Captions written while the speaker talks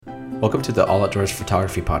Welcome to the All Outdoors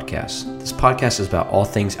Photography Podcast. This podcast is about all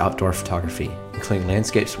things outdoor photography, including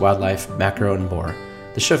landscapes, wildlife, macro, and more.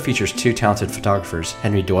 The show features two talented photographers,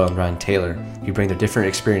 Henry Doyle and Ryan Taylor, who bring their different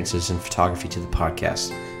experiences in photography to the podcast.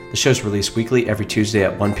 The show is released weekly every Tuesday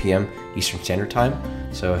at 1 p.m. Eastern Standard Time,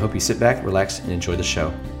 so I hope you sit back, relax, and enjoy the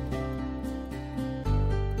show.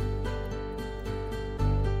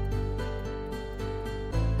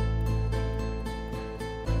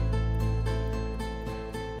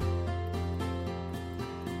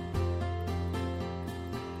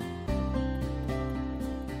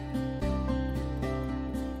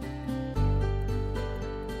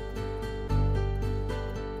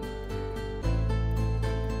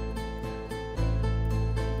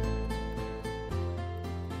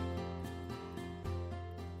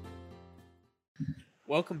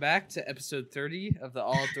 Welcome back to episode 30 of the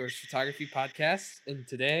All Outdoors Photography Podcast. And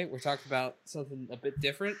today we're talking about something a bit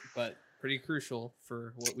different, but pretty crucial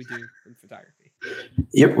for what we do in photography.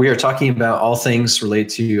 Yep, we are talking about all things related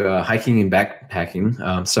to hiking and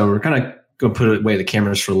backpacking. So we're kind of going to put away the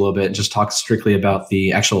cameras for a little bit and just talk strictly about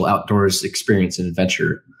the actual outdoors experience and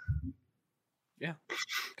adventure. Yeah,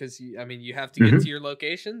 because you have to get to your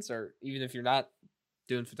locations, or even if you're not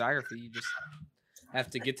doing photography, you just have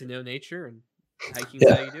to get to know nature, and hiking is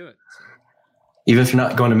how you do it. So. Even if you're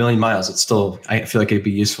not going a million miles, it's still, I feel like it'd be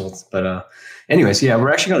useful. But anyways, yeah,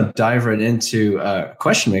 we're actually going to dive right into a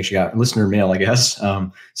question we actually got, listener mail, I guess.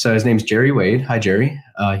 So his name's Jerry Wade. Hi, Jerry.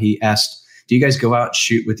 He asked, do you guys go out and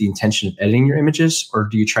shoot with the intention of editing your images, or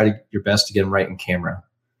do you try to your best to get them right in camera?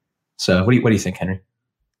 So what do you think, Henry?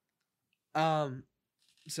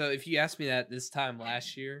 So if you asked me that this time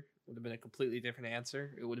last year, it would have been a completely different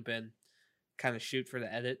answer. It would have been kind of shoot for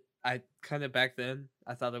the edit. I kind of back then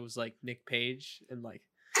I thought it was like Nick Page and like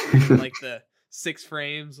the 6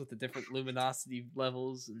 frames with the different luminosity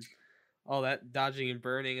levels and all that dodging and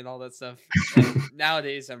burning and all that stuff. And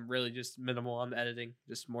nowadays I'm really just minimal on the editing,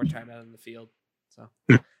 just more time out in the field. So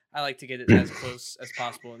I like to get it as close as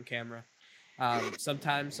possible in camera.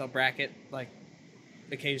 Sometimes I'll bracket like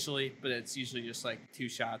occasionally, but it's usually just like 2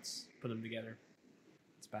 shots, put them together.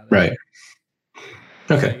 That's about it. Right.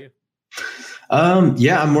 Okay.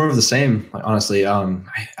 Yeah, I'm more of the same, honestly.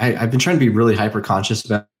 I've been trying to be really hyper conscious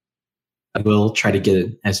about it. I will try to get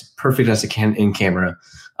it as perfect as I can in camera.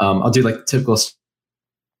 I'll do like typical stuff,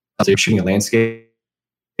 like shooting a landscape.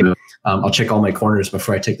 I'll check all my corners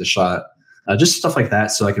before I take the shot. Just stuff like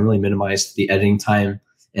that, so I can really minimize the editing time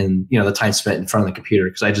and the time spent in front of the computer,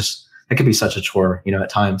 because that can be such a chore, at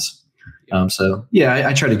times. So yeah,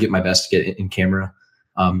 I try to get my best to get it in camera.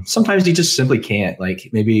 Sometimes you just simply can't. Like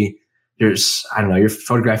maybe there's, I don't know, you're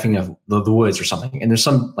photographing of the woods or something, and there's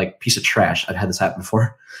some like piece of trash. I've had this happen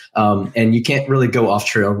before. And you can't really go off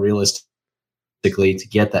trail realistically to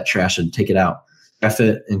get that trash and take it out, graph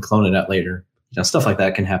it and clone it out later. Stuff like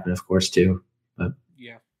that can happen, of course, too. But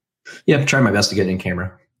yeah, try my best to get it in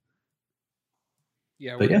camera.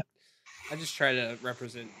 Yeah. But yeah. I just try to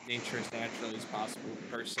represent nature as naturally as possible,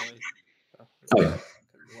 personally. So oh, yeah.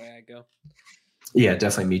 The way I go. Yeah,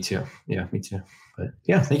 definitely. Me too. Yeah, me too. But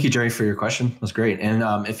yeah, thank you, Jerry, for your question. It was great. And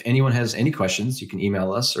if anyone has any questions, you can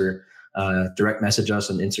email us or direct message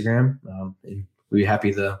us on Instagram. And we'd be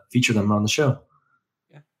happy to feature them on the show.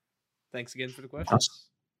 Yeah. Thanks again for the question. Awesome.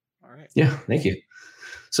 All right. Yeah, thank you.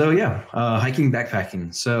 So yeah, hiking,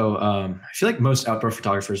 backpacking. So I feel like most outdoor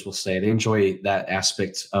photographers will say they enjoy that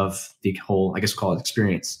aspect of the whole, I guess we'll call it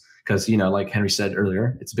experience. Because, like Henry said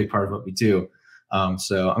earlier, it's a big part of what we do.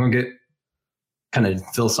 So I'm going to get kind of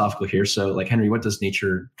philosophical here. So like, Henry, what does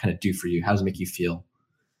nature kind of do for you? How does it make you feel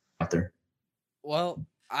out there? Well,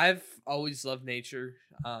 I've always loved nature,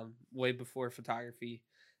 way before photography.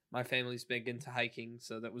 My family's big into hiking,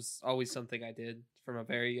 so that was always something I did from a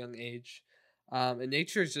very young age. And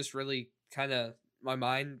nature is just really kind of, my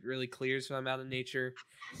mind really clears when I'm out in nature,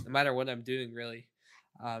 no matter what I'm doing, really.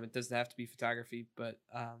 It doesn't have to be photography, but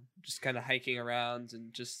just kind of hiking around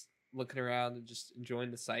and just looking around and just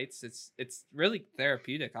enjoying the sights. It's really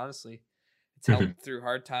therapeutic, honestly. It's helped through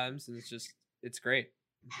hard times, and it's great.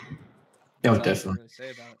 Oh, definitely. Really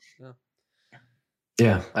say about it.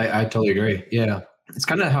 Yeah, I totally agree. Yeah, it's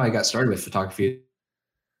kind of how I got started with photography.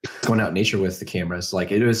 Going out in nature with the cameras, like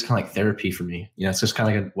it was kind of like therapy for me. It's just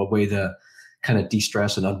kind of like a way to kind of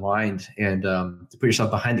de-stress and unwind, and to put yourself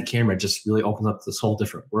behind the camera just really opens up this whole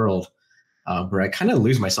different world where I kind of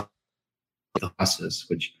lose myself in the process.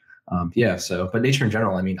 Which, but nature in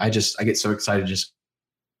general, I get so excited just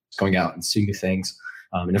going out and seeing new things,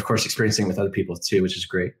 and of course experiencing it with other people too, which is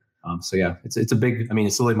great. So yeah, it's a big.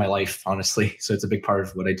 It's literally my life, honestly. So it's a big part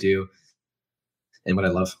of what I do and what I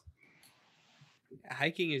love.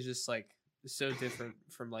 Hiking is just like so different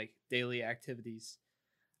from like daily activities.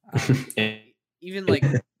 Um, Even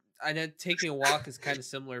like I know taking a walk is kind of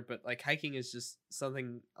similar, but like hiking is just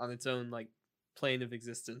something on its own like plane of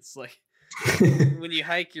existence. Like when you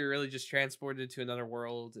hike, you're really just transported to another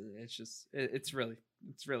world, and it's just it's really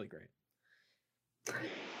great.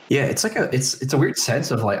 Yeah, it's like it's a weird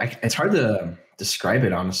sense of like it's hard to describe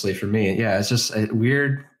it honestly for me. Yeah, it's just a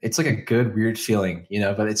weird. It's like a good weird feeling,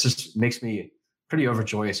 but it just makes me pretty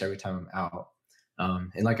overjoyous every time I'm out.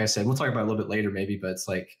 And like I said, we'll talk about it a little bit later maybe, but it's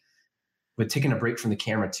like with taking a break from the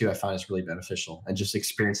camera too, I find is really beneficial, and just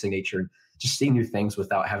experiencing nature, and just seeing new things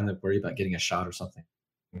without having to worry about getting a shot or something.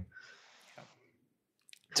 Yeah,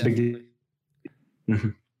 It's a big deal. definitely.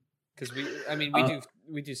 Mhm. Because I mean, Uh,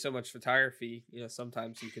 we do so much photography.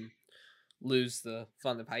 Sometimes you can lose the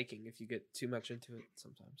fun of hiking if you get too much into it.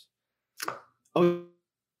 Sometimes. oh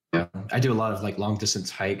yeah, I do a lot of like long distance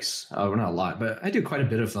hikes. Well, not a lot, but I do quite a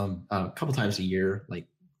bit of them a couple times a year. Like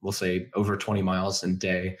we'll say over 20 miles in a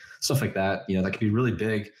day, stuff like that. That can be really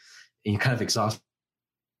big, and you kind of exhaust.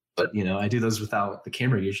 But I do those without the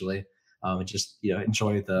camera usually, and just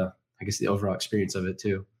enjoy the I guess the overall experience of it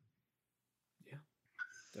too. Yeah,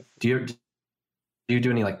 Do definitely. you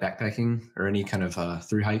do any like backpacking or any kind of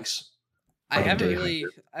through hikes, like a day hiker?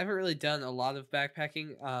 I haven't really done a lot of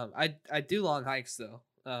backpacking. I do long hikes though.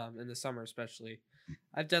 In the summer especially,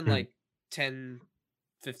 I've done Mhm. like 10,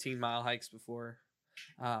 15 mile hikes before.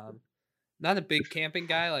 Um, Not a big camping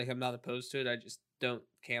guy. Like I'm not opposed to it. I just don't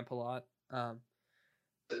camp a lot. And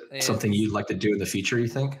Something you'd like to do in the future? You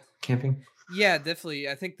think camping? yeah, definitely.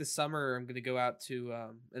 I think this summer I'm gonna go out to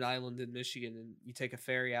an island in Michigan, and you take a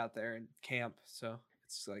ferry out there and camp. So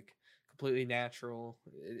it's like completely natural.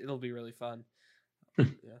 It'll be really fun.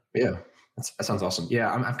 Yeah. Yeah, that sounds awesome.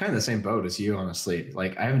 Yeah, I'm kind of the same boat as you, honestly.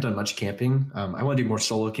 Like, I haven't done much camping. I want to do more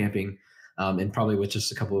solo camping, and probably with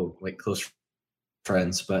just a couple of like close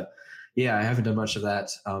friends. But yeah, I haven't done much of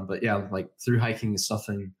that. But yeah, like through hiking is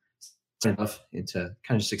something enough, and to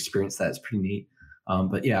kind of just experience that is pretty neat.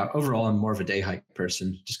 But yeah, overall, I'm more of a day hike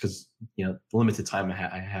person, just because the limited time I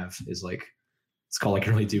have is like it's all I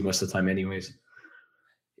can really do most of the time, anyways.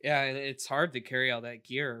 Yeah, and it's hard to carry all that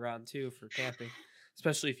gear around too for camping,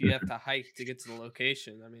 especially if you have to hike to get to the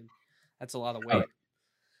location. I mean, that's a lot of Oh, weight.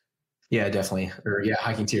 yeah, definitely. Or yeah,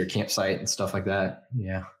 hiking to your campsite and stuff like that.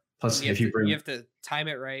 Yeah. And Plus, if you you bring have to time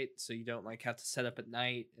it right so you don't like have to set up at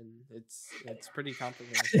night, and it's pretty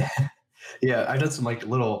complicated. yeah, I've done some like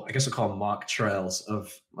little, I guess we'll call them mock trails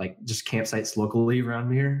of like just campsites locally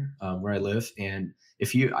around here where I live. And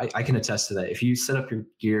if I can attest to that. If you set up your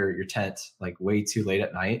gear, your tent like way too late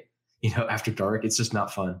at night, after dark, it's just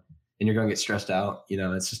not fun, and you're going to get stressed out.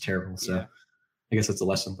 It's just terrible. So Yeah. I guess that's a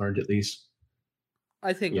lesson learned at least.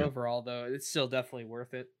 I think Yeah. overall though, it's still definitely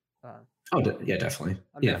worth it. Uh, Oh, yeah, definitely.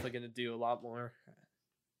 I'm Yeah. definitely gonna do a lot more.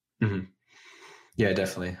 Mhm. Yeah,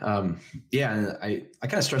 definitely. Yeah, and I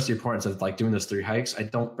kind of stress the importance of like doing those three hikes. I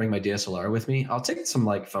don't bring my DSLR with me. I'll take some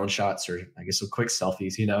like phone shots or I guess some quick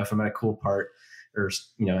selfies, if I'm at a cool part or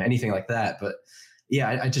anything like that. But yeah,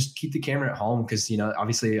 I just keep the camera at home because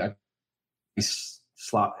obviously I'd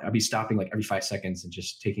be stopping like every 5 seconds and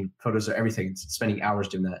just taking photos of everything, spending hours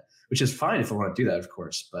doing that, which is fine if I want to do that, of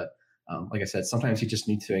course. But like I said, sometimes you just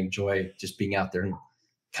need to enjoy just being out there and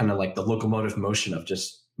kind of like the locomotive motion of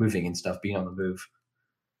just moving and stuff, being on the move.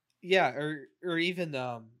 Yeah, or even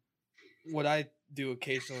what I do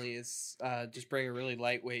occasionally is just bring a really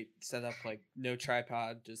lightweight setup, like no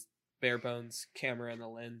tripod, just bare bones camera and a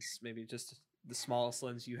lens, maybe just the smallest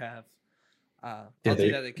lens you have. Yeah, I'll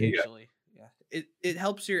do there that you go. occasionally. Yeah, it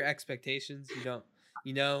helps your expectations. You don't,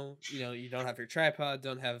 you don't have your tripod,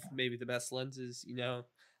 don't have maybe the best lenses.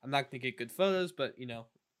 I'm not gonna get good photos, but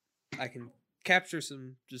I can capture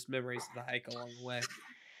some just memories of the hike along the way.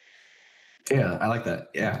 Yeah, I like that.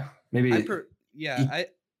 Yeah, maybe Yeah, you,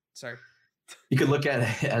 sorry. you could look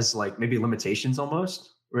at it as like maybe limitations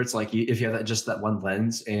almost, where it's like if you have just that one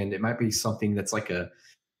lens, and it might be something that's like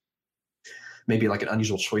maybe like an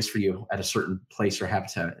unusual choice for you at a certain place or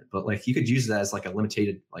habitat, but like you could use that as like a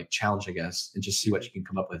limited like challenge, I guess, and just see what Mhm. you can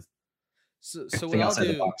come up with. So Think outside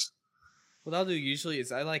the box. what I'll do usually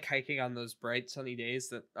is I like hiking on those bright sunny days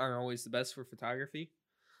that aren't always the best for photography.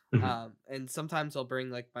 Mhm. And sometimes I'll bring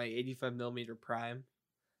like my 85 millimeter prime,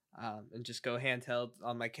 and just go handheld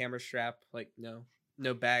on my camera strap, like no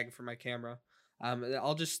bag for my camera. And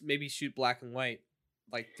I'll just maybe shoot black and white,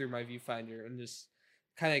 like through my viewfinder, and just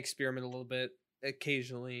kind of experiment a little bit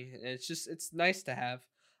occasionally. And it's nice to have.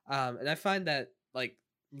 And I find that like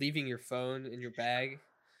leaving your phone in your bag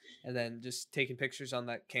and then just taking pictures on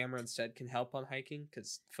that camera instead can help on hiking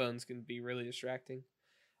because phones can be really distracting,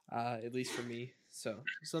 at least for me. So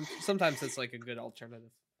sometimes that's like a good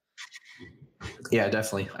alternative. Yeah,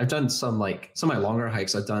 definitely. I've done some of my longer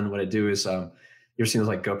hikes. I've done what I do is you ever seen those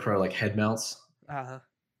like GoPro like head mounts? Uh-huh.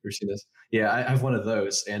 You ever seen this? Yeah, I have one of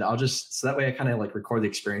those, and I'll just so that way I kind of like record the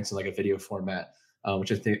experience in like a video format, which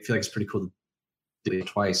feel like is pretty cool to do it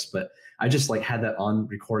twice. But I just like had that on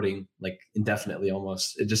recording like indefinitely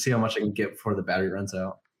almost, and just see how much I can get before the battery runs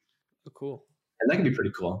out. Oh, cool. And that can be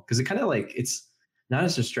pretty cool because it kind of like it's not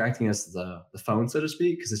as distracting as the phone, so to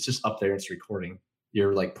speak, because it's just up there and it's recording.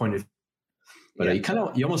 You're like pointed, but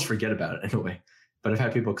Yeah. you almost forget about it in a way. But I've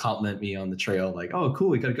had people compliment me on the trail, like, "Oh, cool,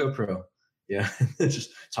 we got a GoPro." Yeah,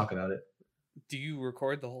 just talk about it. Do you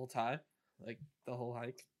record the whole time, like the whole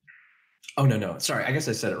hike? Oh no, sorry, I guess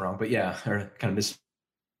I said it wrong, but yeah, or kind of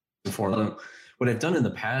misinformed. What I've done in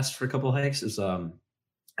the past for a couple of hikes is I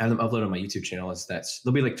have them uploaded on my YouTube channel.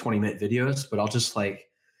 They'll be like 20-minute videos, but I'll just like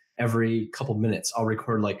every couple minutes I'll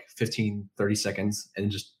record like 15, 30 seconds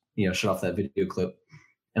and just shut off that video clip,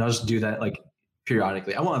 and I'll just do that like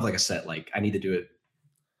periodically. I won't have like a set like I need to do it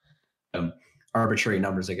arbitrary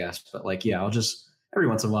numbers, I guess, but like yeah, I'll just every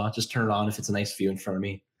once in a while just turn it on if it's a nice view in front of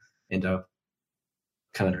me, and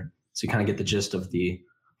kind of so you kind of get the gist of the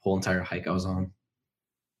whole entire hike I was on.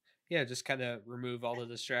 Yeah, just kind of remove all the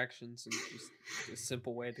distractions and just a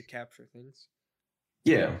simple way to capture things.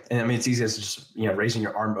 Yeah, and I mean it's easy as just raising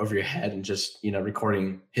your arm over your head and just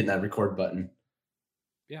recording, hitting that record button.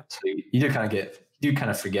 Yeah. So you do kind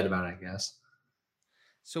of forget about it, I guess.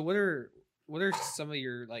 So what are some of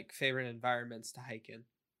your like favorite environments to hike in?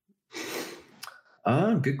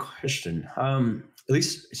 Good question. At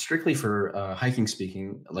least strictly for hiking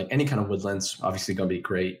speaking, like any kind of woodlands, obviously going to be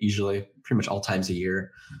great. Usually, pretty much all times a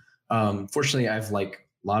year. Fortunately, I've like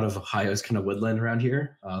a lot of Ohio's kind of woodland around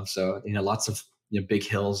here, so lots of big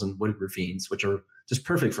hills and wooded ravines, which are just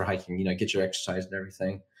perfect for hiking. Get your exercise and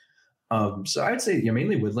everything. So I'd say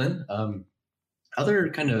mainly woodland. Other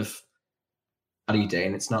kind of cloudy day,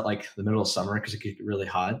 and it's not like the middle of summer because it could get really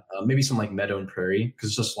hot. Maybe some like meadow and prairie because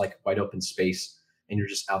it's just like wide open space and you're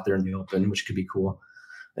just out there in the open, which could be cool.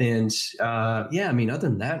 And yeah, I mean, other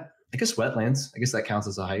than that, I guess wetlands. I guess that counts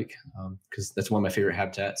as a hike because that's one of my favorite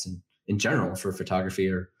habitats and in general for photography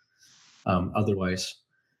or otherwise.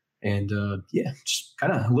 And yeah, just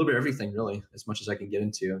kind of a little bit of everything, really, as much as I can get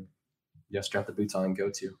into. Strap the boots on and go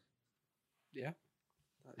to. Yeah.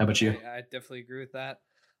 How about you? I definitely agree with that.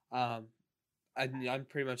 I'm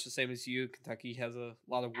pretty much the same as you. Kentucky has a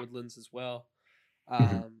lot of woodlands as well.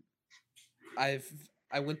 I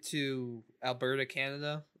went to Alberta,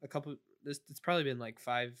 Canada it's probably been like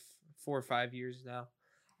 4 or 5 years now.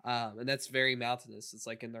 And that's very mountainous. It's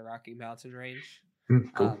like in the Rocky Mountain range.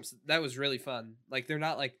 Cool. So that was really fun. Like they're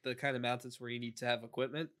not like the kind of mountains where you need to have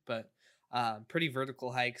equipment, but pretty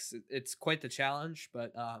vertical hikes. It's quite the challenge,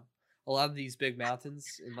 but a lot of these big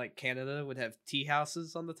mountains in like Canada would have tea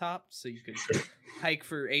houses on the top, so you could hike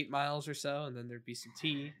for 8 miles or so, and then there'd be some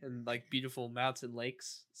tea and like beautiful mountain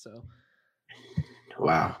lakes. So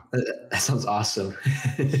wow, that sounds awesome.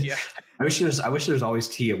 Yeah. I wish there's always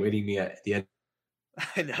tea awaiting me at the end.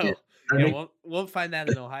 I know. Yeah, we'll find that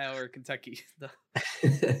in Ohio or Kentucky.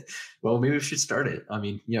 Well, maybe we should start it. I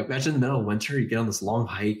mean, imagine in the middle of winter, you get on this long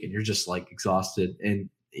hike and you're just like exhausted, and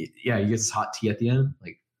yeah, you get this hot tea at the end.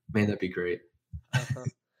 Like, man, that'd be great.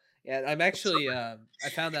 Yeah, I'm actually. I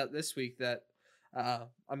found out this week that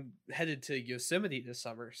I'm headed to Yosemite this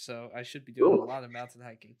summer, so I should be doing a lot of mountain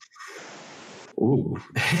hiking. Ooh,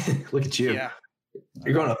 look at you! Yeah,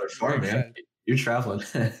 you're going out there far, man. Excited. You're traveling.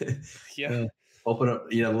 Yeah. Open up,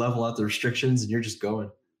 level out the restrictions, and you're just going.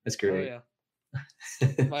 That's great. Oh,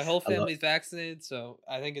 yeah. My whole family's vaccinated, so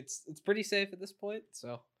I think it's pretty safe at this point.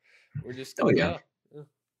 So we're just gonna go. Yeah.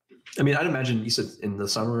 I mean, I'd imagine you said in the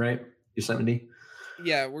summer, right? Yosemite.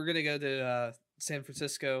 Yeah, we're gonna go to San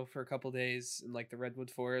Francisco for a couple days in like the redwood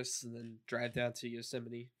forests, and then drive down to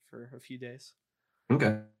Yosemite for a few days.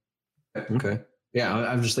 Okay. Yeah,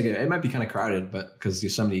 I'm just thinking it might be kind of crowded, but because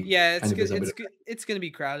Yosemite. Yeah, it's going to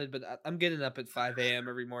be crowded, but I'm getting up at 5 a.m.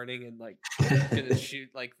 every morning and like gonna shoot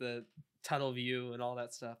like the tunnel view and all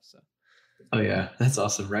that stuff. So. Oh yeah, that's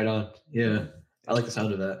awesome! Right on. Yeah, I like the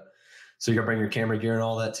sound of that. So you're gonna bring your camera gear and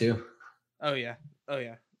all that too? Oh yeah.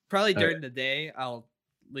 Probably during the day I'll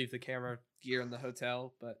leave the camera gear in the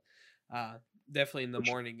hotel, but definitely in the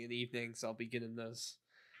morning and evenings I'll be getting those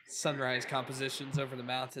sunrise compositions over the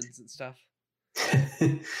mountains and stuff.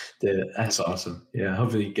 Dude, that's awesome. Yeah,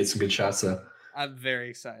 hopefully you get some good shots though. I'm very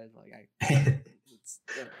excited. It's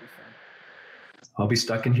gonna be fun. I'll be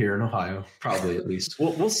stuck in here in Ohio, probably at least.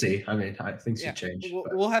 We'll see. I mean, things can change.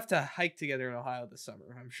 We'll have to hike together in Ohio this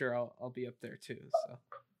summer. I'm sure I'll be up there too. So.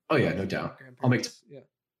 Oh yeah, no doubt. I'll make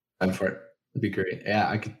time for it. That'd be great. Yeah,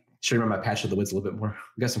 I could show you around my patch of the woods a little bit more.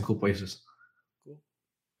 We got some cool places. Cool.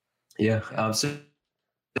 Yeah. Yeah. So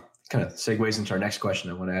kind of segues into our next question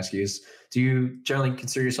I want to ask you is, do you generally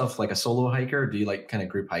consider yourself like a solo hiker, or do you like kind of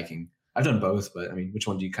group hiking? I've done both, but I mean, which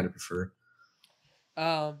one do you kind of prefer?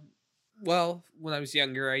 Um, well, when I was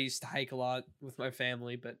younger, I used to hike a lot with my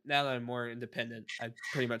family, but now that I'm more independent, I'd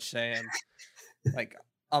pretty much say I'm like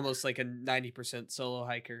almost like a 90% solo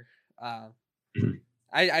hiker. Uh, Mhm.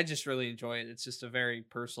 I just really enjoy it. It's just a very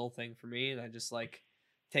personal thing for me, and I just like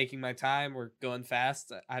taking my time or going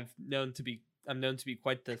fast. I'm known to be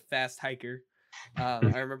quite the fast hiker. I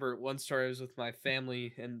remember one story I was with my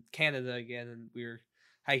family in Canada again, and we were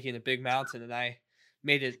hiking a big mountain, and I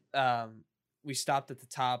made it. We stopped at the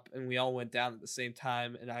top, and we all went down at the same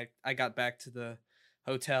time, and I got back to the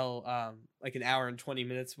hotel like an hour and 20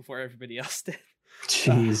 minutes before everybody else did.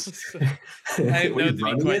 Jeez. So I am Were you known to be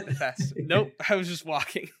running quite the fast. it? Nope, I was just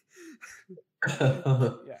walking.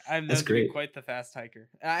 Yeah, I'm That's known to be great. quite the fast hiker.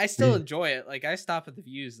 I still Yeah. enjoy it. Like I stop at the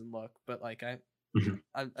views and look, but like Mhm.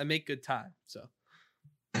 I make good time. So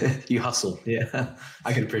You hustle. Yeah.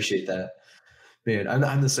 I can appreciate that. Man,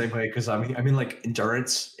 I'm the same way because I mean like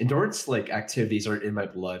endurance like activities are in my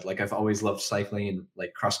blood. Like I've always loved cycling and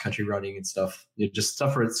like cross country running and stuff. Just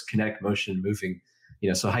stuff where it's kinetic motion, moving.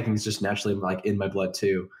 So hiking is just naturally like in my blood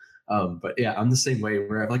too. But yeah, I'm the same way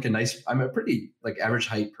where I have like I'm a pretty like average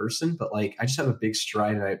height person, but like I just have a big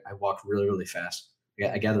stride and I walk really, really fast.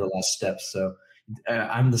 I gather a lot of steps. So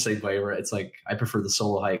I'm the same way where it's like I prefer the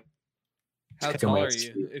solo hike. how Just kick on tall my are own you,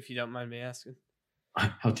 speed. if you don't mind me asking?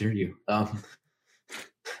 How dare you?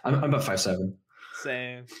 I'm about 5'7".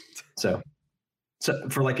 Same. So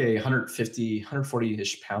for like a 150,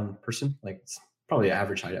 140-ish pound person, like it's probably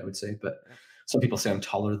average height, I would say. But Yeah, some people say I'm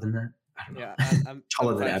taller than that. I don't yeah. know. I'm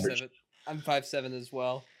Taller than five average. seven. I'm 5'7" as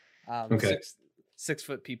well. Okay. Six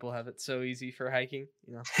foot people have it so easy for hiking.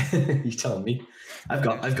 You know. You telling me? Yeah.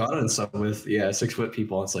 I've gone on some with 6 foot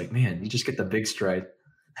people. It's like, man, you just get the big stride.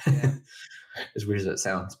 Yeah. As weird as it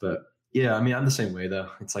sounds, but yeah, I mean, I'm the same way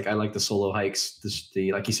though. It's like I like the solo hikes.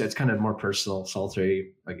 The like you said, it's kind of more personal,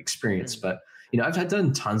 solitary like experience. Mm. But I've had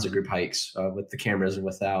done tons of group hikes with the cameras and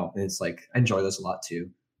without, and it's like I enjoy those a lot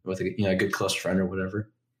too, with a good close friend or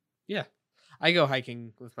whatever. Yeah. I go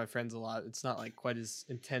hiking with my friends a lot. It's not like quite as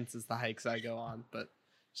intense as the hikes I go on, but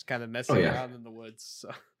just kind of Oh messing yeah, around in the woods.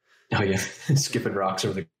 So oh yeah, skipping rocks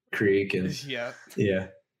over the creek and yeah. yeah,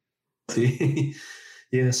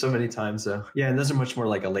 yeah, so many times though. Yeah, and those are much more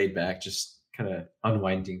like a laid back, just kind of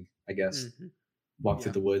unwinding, I guess. Hmm. Walk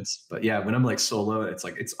through Yeah. the woods. But yeah, when I'm like solo, it's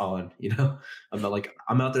like it's on. I'm not like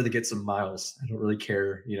I'm out there to get some miles. I don't really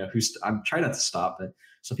care. I'm trying not to stop, but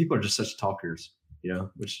some people are just such talkers.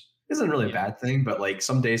 Which isn't really a Yeah. bad thing. But like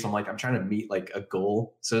some days I'm like I'm trying to meet like a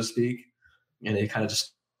goal, so to speak, and they kind of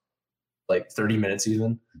just like 30 minutes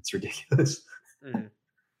even. It's ridiculous. Hmm.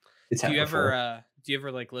 It's happened before. Do you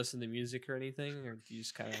ever like listen to music or anything, or do you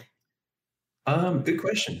just kind of? Good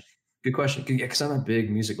question. Good question. Yeah, because I'm a big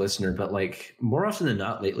music listener, but like more often than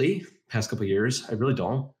not lately, past couple of years, I really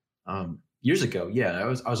don't. Years ago, yeah, I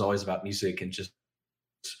was always about music and just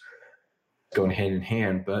going hand in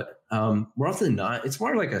hand. But more often than not, it's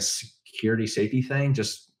more like a security safety thing,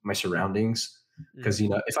 just my surroundings. Mm. Because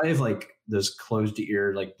if I have like those closed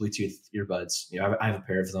ear like Bluetooth earbuds, I have a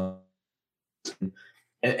pair of them.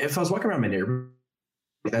 And if I was walking around my neighborhood,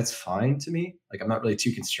 that's fine to me. Like I'm not really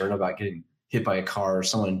too concerned about getting hit by a car or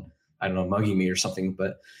someone, I don't know, mugging me or something.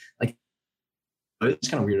 But like it's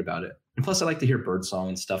kind of weird about it. And plus I like to hear bird song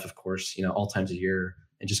and stuff, of course, all times of year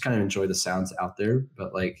and just kind of enjoy the sounds out there.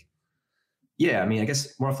 But like, yeah, I mean, I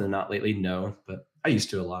guess more often than not lately, no, but I used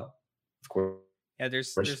to a lot, of Yeah.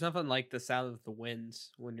 course. There's nothing like the sound of the wind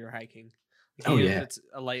when you're hiking. Like Oh even if yeah. it's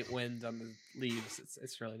a light wind on the leaves,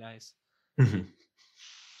 it's really nice. Mhm.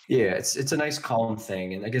 Yeah, it's a nice calm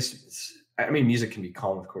thing. And I guess I mean music can be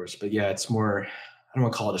calm, of course, but yeah, it's more, I don't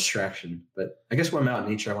want to call it distraction, but I guess when I'm out in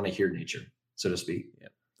nature, I want to hear nature, so to speak. Yeah.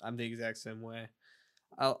 I'm the exact same way.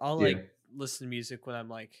 I'll Yeah. like listen to music when I'm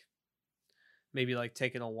like maybe like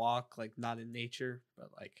taking a walk, like not in nature,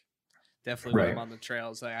 but like definitely when I'm Right. on the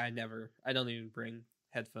trails. I don't even bring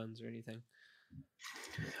headphones or anything.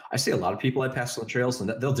 I see a lot of people I pass on the trails, and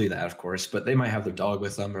they'll do that, of course, but they might have their dog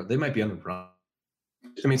with them, or they might be on the run.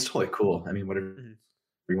 I mean, it's totally cool. I mean, whatever Mhm.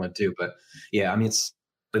 you want to do, but yeah, I mean, it's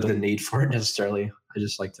the need for it necessarily. I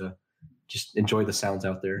just like to just enjoy the sounds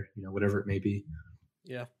out there, whatever it may be.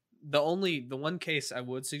 Yeah. The one case I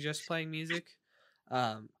would suggest playing music,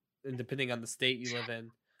 um, and depending on the state you live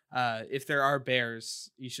in, if there are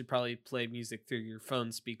bears, you should probably play music through your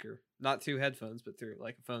phone speaker, not through headphones, but through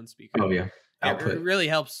like a phone speaker. Oh yeah, It output. really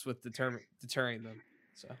helps with deterring them.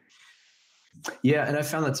 So Yeah, and I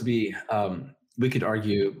found that to be we could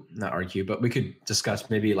argue, not argue, but we could discuss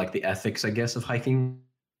maybe like the ethics, I guess, of hiking.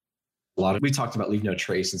 A lot of we talked about leave no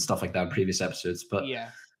trace and stuff like that in previous episodes, but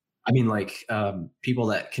Yeah. I mean, like people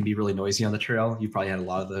that can be really noisy on the trail. You probably had a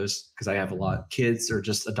lot of those because I have a lot. Kids or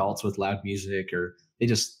just adults with loud music, or they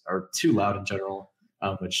just are too loud in general,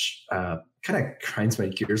 which kind of grinds my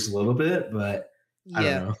gears a little bit. But I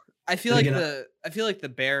don't Yeah. know. Then again, I feel like the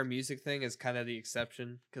bear music thing is kind of the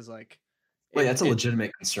exception because like well, it yeah, it's a it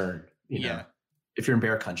legitimate concern. yeah. If you're in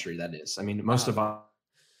bear country, that is. I mean, most Uh of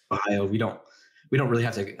Ohio, we don't really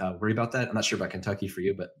have to worry about that. I'm not sure about Kentucky for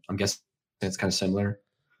you, but I'm guessing it's kind of similar.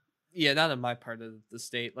 yeah, not in my part of the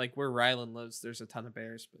state. Like where Ryland lives, there's a ton of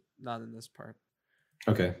bears, but not in this part.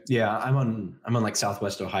 Okay. Yeah, I'm on like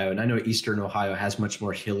Southwest Ohio, and I know Eastern Ohio has much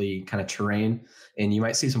more hilly kind of terrain, and you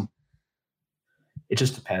might see some. It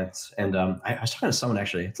just depends. And I was talking to someone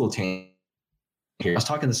actually. It's a little tangent here. I was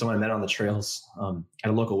talking to someone I met on the trails at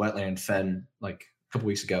a local wetland fen like a couple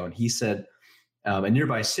weeks ago, and he said a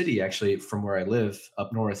nearby city actually from where I live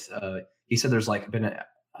up north. He said there's like been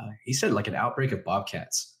he said like an outbreak of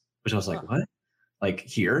bobcats, which I was Huh. like, what? Like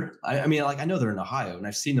here? I mean, like I know they're in Ohio, and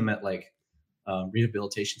I've seen them at like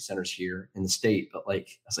rehabilitation centers here in the state. But like,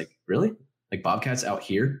 I was like, really? Like bobcats out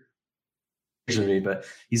here? Me, but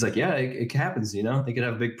he's like, yeah, it happens. They could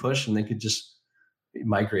have a big push and they could just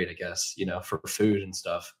migrate, I guess, for food and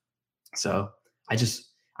stuff. So I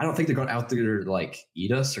don't think they're going out there to like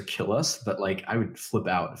eat us or kill us, but like I would flip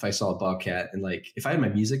out if I saw a bobcat and like if I had my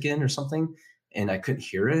music in or something and I couldn't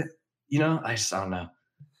hear it, I don't know,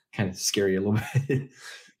 kind of scary a little bit.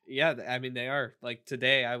 Yeah, I mean they are. Like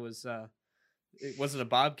today I was it wasn't a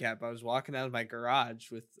bobcat, but I was walking out of my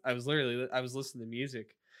garage with I was listening to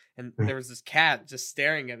music and there was this cat just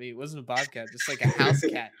staring at me. It wasn't a bobcat, just like a house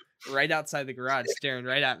cat right outside the garage staring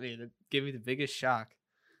right at me to give me the biggest shock.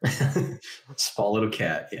 Small little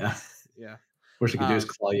cat, yeah. Yeah. Worst I could do is Um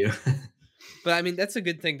claw you. but I mean that's a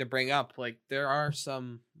good thing to bring up. Like there are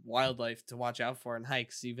some wildlife to watch out for in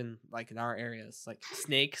hikes even like in our areas, like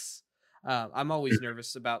snakes. I'm always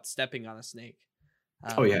nervous about stepping on a snake.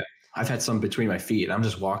 Oh Um yeah, I've had some between my feet. I'm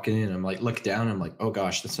just walking and I'm like, look down. I'm like, oh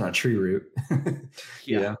gosh, that's not a tree root.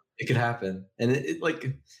 yeah. It could happen. And it like,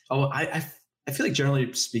 oh, I feel like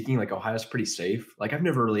generally speaking, like Ohio's pretty safe. Like I've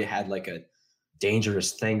never really had like a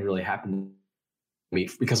dangerous thing really happen to me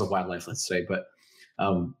because of wildlife, let's say. But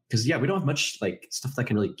because yeah, we don't have much like stuff that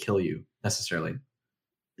can really kill you necessarily,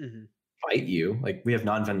 Mhm. bite you. Like we have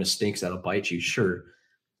non-venomous snakes that'll bite you, sure.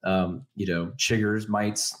 Chiggers,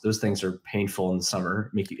 mites, those things are painful in the summer,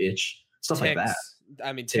 make you itch, stuff like that. Ticks.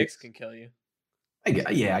 I mean, ticks Ticks. can kill you.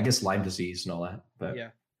 Yeah, I guess Lyme disease and all that. But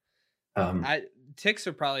Yeah. um, I ticks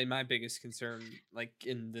are probably my biggest concern, like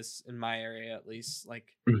in my area at least.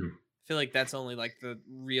 Like mhm, I feel like that's only like the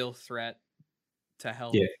real threat to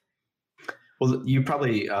health. yeah. Well, you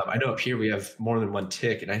probably I know up here we have more than one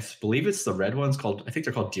tick, and I believe it's the red ones called. I think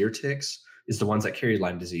they're called deer ticks. Is the ones that carry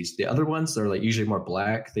Lyme disease. The other ones they're like usually more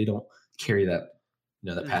black. They don't carry that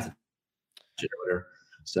that Mhm. pathogen or whatever.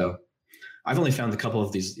 So I've only found a couple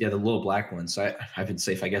of these, yeah, the little black ones. So I've been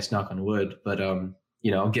safe, I guess, knock on wood. But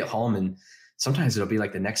I'll get home and sometimes it'll be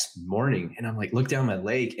like the next morning, and I'm like, look down my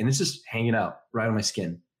leg, and it's just hanging out right on my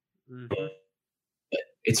skin. Mhm.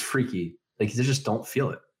 It's freaky. Like they just don't feel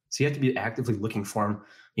it. So you have to be actively looking for them.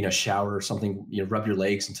 Shower or something. Rub your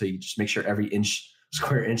legs until you just make sure every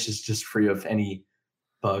square inch is just free of any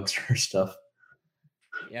bugs or stuff.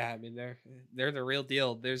 Yeah, I mean they're the real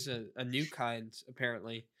deal. There's a new kind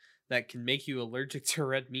apparently that can make you allergic to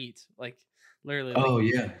red meat. Like literally, like Oh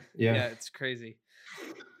yeah, yeah. yeah, it's crazy.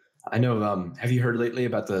 I know. Have you heard lately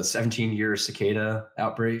about the 17-year cicada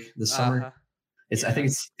outbreak this Uh summer? huh. It's I Yeah. think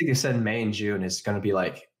it's I think they said May and June is going to be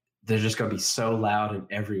like they're just going to be so loud and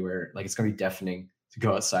everywhere, like it's going to be deafening to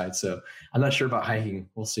go outside. So I'm not sure about hiking.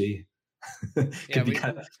 We'll see. Yeah. Could be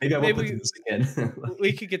kind of maybe I won't put Maybe this again.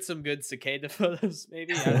 we could get some good cicada photos.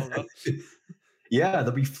 Maybe I don't know. Yeah,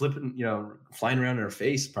 they'll be flipping, flying around in our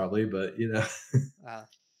face probably, but Uh,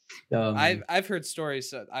 oh man. I've heard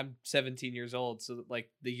stories. I'm 17 years old, so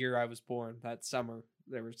like the year I was born, that summer,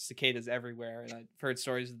 there were cicadas everywhere, and I've heard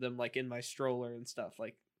stories of them like in my stroller and stuff,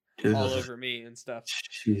 like all Ugh, over me and stuff.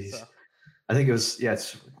 jeez. So, I think it was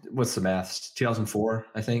it's what's the math? 2004,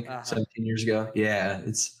 I think, uh huh. 17 years ago. Yeah,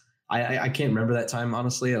 I can't remember that time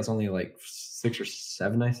honestly. I was only like 6 or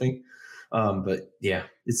 7, I think. But yeah,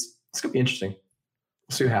 it's gonna be interesting.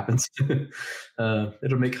 We'll see what happens.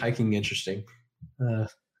 It'll make hiking interesting. Uh,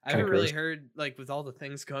 I Kind haven't of really gross. heard like with all the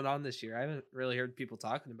things going on this year. I haven't really heard people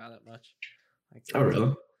talking about it much. Like Oh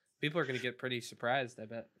really? people are gonna get pretty surprised. I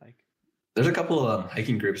bet. Like There's a couple of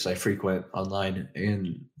hiking groups I frequent online,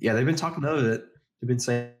 and yeah, they've been talking about it. They've been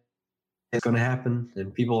saying it's going to happen,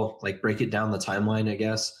 and people like break it down the timeline. I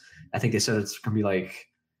guess I think they said it's going to be like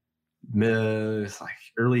like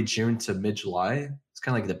early June to mid July. It's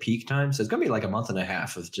kind of like the peak time, so it's going to be like a month and a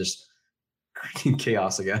half of just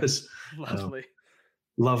chaos, I guess. Lovely.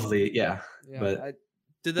 Lovely, yeah. Yeah. But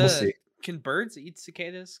Do we'll see. can birds eat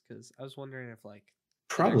cicadas? Because I was wondering if like it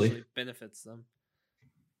Probably. actually benefits them.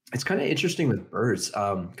 It's kind of interesting with birds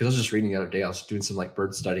because I was just reading the other day. I was doing some like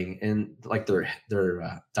bird studying, and like their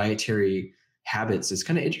dietary habits is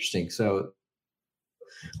kind of interesting. So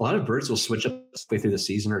a lot of birds will switch up through the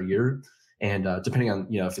season or year, and depending on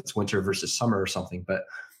if it's winter versus summer or something. But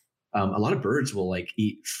a lot of birds will like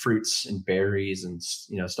eat fruits and berries and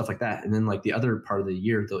stuff like that, and then like the other part of the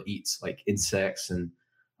year they'll eat like insects and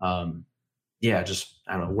yeah, just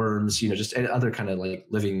I don't know, worms, just other kind of like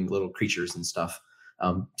living little creatures and stuff.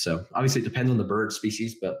 So obviously it depends on the bird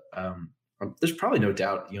species, but there's probably no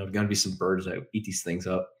doubt, going to be some birds that eat these things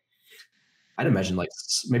up. I'd imagine like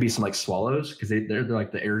maybe some like swallows because they're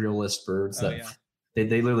like the aerialist birds that yeah.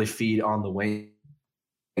 they literally feed on the wing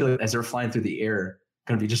as they're flying through the air.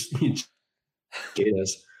 Going to be just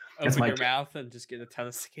cicadas. Open your mouth and just get a ton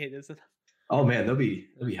of cicadas. Oh man, they'll be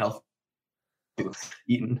healthy.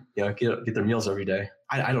 Eating, get their meals every day.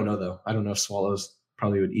 I don't know though. I don't know if swallows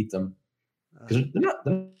probably would eat them because they're not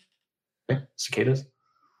cicadas.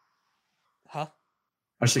 Huh?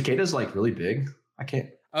 Are cicadas like really big? I can't.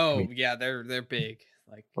 Oh yeah, they're big.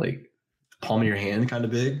 Like palm of your hand, kind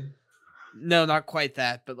of big. No, not quite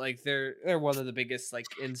that, but like they're one of the biggest like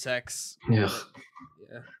insects. Yeah.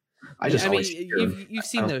 Yeah. I mean, you've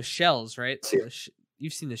seen those shells, right?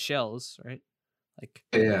 You've seen the shells, right? Like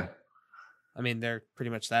yeah. I mean, they're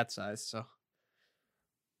pretty much that size. So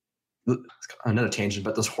another tangent,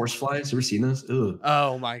 but those horseflies, ever seen those? Ugh.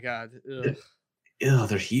 Oh my god. Ugh. Ew,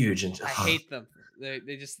 they're huge, and I hate them.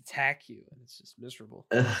 They just attack you, and it's just miserable.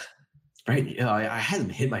 Right? Yeah, I had them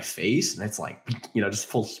hit my face, and it's like just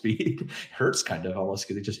full speed. It hurts kind of almost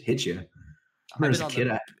because it just hits you. I remember as a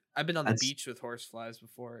kid, I've been on the beach with horseflies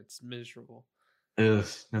before. It's miserable. Ugh,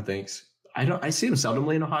 no thanks. I see them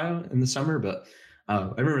seldomly in Ohio in the summer, but I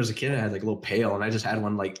remember as a kid I had like a little pail, and I just had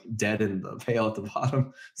one like dead in the pail at the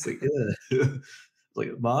bottom. It's like,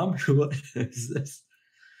 like, Mom, what is this?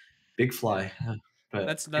 Big fly. But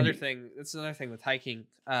that's another thing. That's another thing with hiking.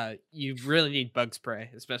 You really need bug spray,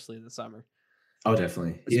 especially in the summer. Oh,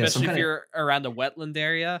 definitely. Especially if you're around a wetland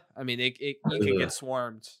area. I mean, you can get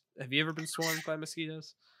swarmed. Have you ever been swarmed by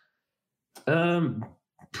mosquitoes?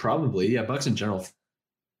 Probably. Yeah, bugs in general,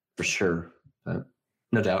 for sure. But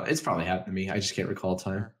no doubt, it's probably happened to me. I just can't recall a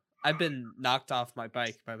time. I've been knocked off my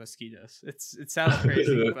bike by mosquitoes. It sounds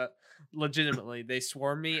crazy, but legitimately, they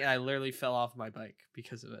swarmed me, and I literally fell off my bike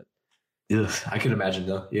because of it. Ugh, I can imagine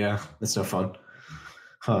though. Yeah, that's no fun.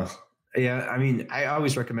 Huh. Yeah, I mean, I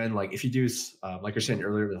always recommend like if you do like you're saying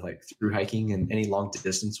earlier with like through hiking and any long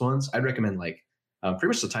distance ones, I'd recommend like pretty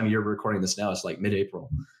much the time of year we're recording this now is like mid-April.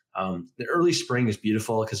 The early spring is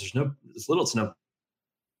beautiful because there's little to no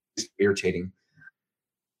irritating.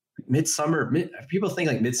 Midsummer, people think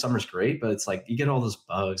like midsummer is great, but it's like you get all those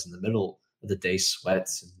bugs in the middle of the day,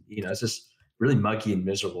 sweats, and it's just really muggy and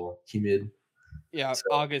miserable, humid. Yeah, so,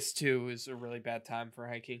 August too is a really bad time for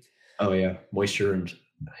hiking. Oh yeah, moisture and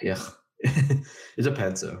yeah, it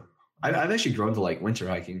depends though. I've actually grown to like winter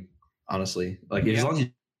hiking, honestly. Like as long as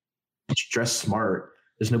you dress smart,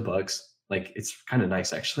 there's no bugs. Like it's kind of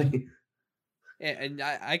nice actually. Yeah, and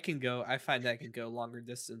I can go. I find that I can go longer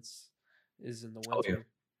distance is in the winter. Oh, yeah.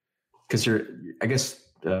 Because I guess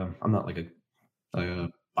I'm not like a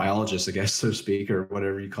biologist, I guess, so to speak, or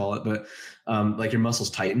whatever you call it, but like your muscles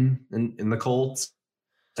tighten in the cold, so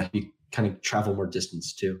you kind of travel more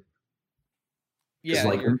distance too. Yeah,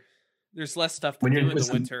 like there's less stuff to do in the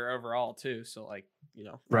winter overall too. So like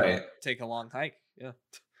right, take a long hike. Yeah,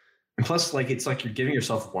 and plus like it's like you're giving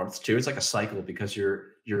yourself warmth too. It's like a cycle because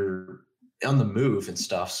you're on the move and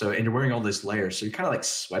stuff. So and you're wearing all these layers, so you're kind of like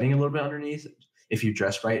sweating a little bit underneath. If you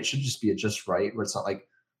dress right, it should just be just right where it's not like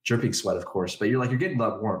dripping sweat, of course, but you're getting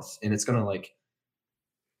that warmth and it's going to like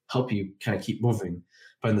help you kind of keep moving.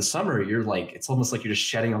 But in the summer, you're like, it's almost like you're just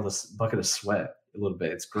shedding all this bucket of sweat a little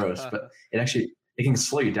bit. It's gross, but it can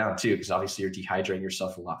slow you down too. Cause obviously you're dehydrating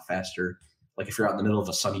yourself a lot faster. Like if you're out in the middle of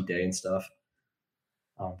a sunny day and stuff.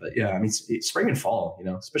 But yeah, I mean, it's spring and fall,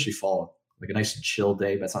 especially fall, like a nice chill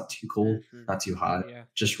day, but it's not too cold, not too hot,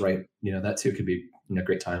 just right. That too could be a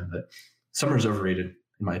great time, but summer is overrated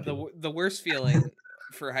in my opinion. The worst feeling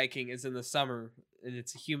for hiking is in the summer and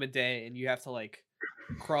it's a humid day and you have to like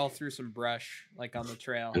crawl through some brush like on the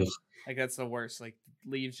trail. Ugh. Like that's the worst. Like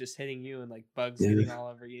leaves just hitting you and like bugs Yeah. getting all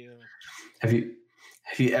over you. Have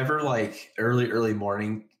you ever like early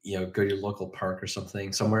morning, go to your local park or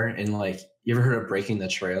something somewhere and like you ever heard of breaking the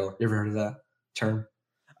trail? You ever heard of that term?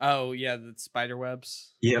 Oh yeah, the spider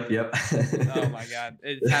webs. Yep. Oh my god,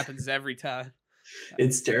 it happens every time.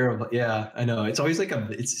 It's terrible. Yeah, I know. It's always like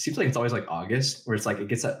it seems like it's always like August where it's like it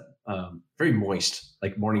gets that very moist,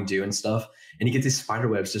 like morning dew and stuff. And you get these spider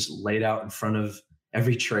webs just laid out in front of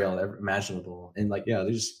every trail ever imaginable. And like, yeah,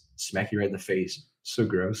 they just smack you right in the face. So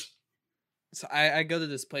gross. So I go to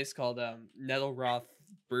this place called Nettleroth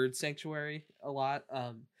Bird Sanctuary a lot.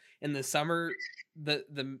 In the summer,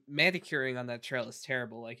 the manicuring on that trail is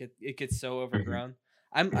terrible. Like it gets so overgrown.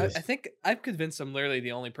 I think I'm convinced I'm literally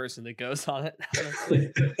the only person that goes on it,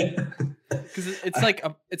 honestly, because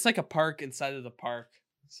it's like a park inside of the park.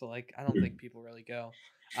 So like I don't think people really go.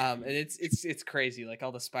 And it's crazy. Like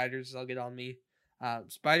all the spiders will get on me.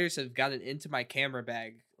 Spiders have gotten into my camera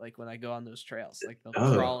bag like when I go on those trails. Like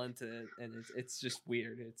they'll crawl into it, and it's just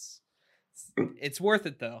weird. It's worth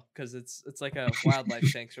it though because it's like a wildlife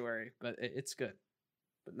sanctuary, but it's good,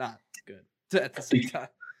 but not good at the same time.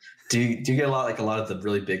 Do you get a lot of the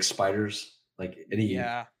really big spiders? Like any?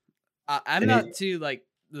 Yeah, I'm not too like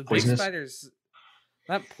the poisonous? big spiders.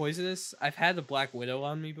 Not poisonous. I've had a black widow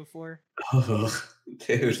on me before. Oh,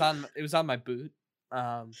 dude. It was on my boot.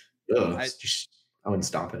 I wouldn't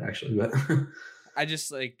stomp it actually, but I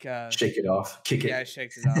just like shake it off, kick it. Yeah, I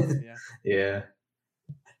shaked it off. Yeah. Yeah.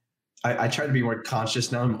 I try to be more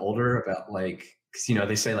conscious now. I'm older about like, because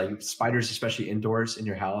they say like spiders, especially indoors in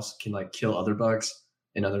your house, can like kill other bugs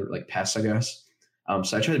and other like pests, I guess.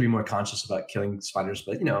 So I try to be more conscious about killing spiders.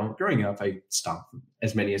 But growing up, I stomped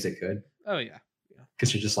as many as I could. Oh yeah.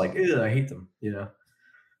 Because you're just like, I hate them.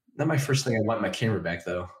 Not my first thing. I want my camera back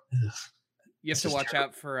though. Ugh. You have to watch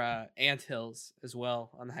out for anthills as well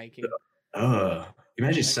on hiking.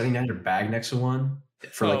 Imagine setting down your bag next to one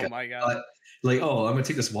for like my god. I'm gonna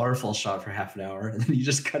take this waterfall shot for half an hour, and then you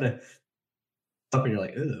just kind of up and you're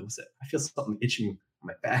like, what's that? I feel something itching on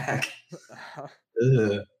my back.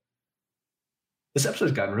 This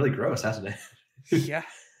episode's gotten really gross, hasn't it? Yeah.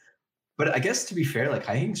 But I guess to be fair, like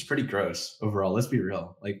hiking's pretty gross overall. Let's be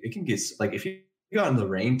real. Like it can get like if you go in the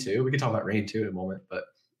rain too. We can talk about rain too in a moment, but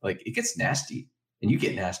like it gets nasty, and you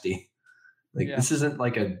get nasty. Like this isn't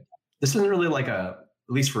really like at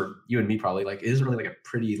least for you and me probably, like it isn't really like a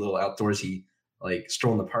pretty little outdoorsy like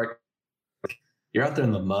stroll in the park. Like, you're out there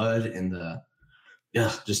in the mud and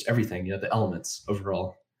just everything, the elements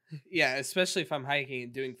overall. Yeah, especially if I'm hiking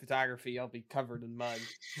and doing photography, I'll be covered in mud.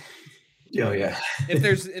 Oh yeah.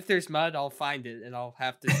 if there's mud, I'll find it and I'll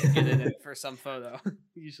have to get in it for some photo.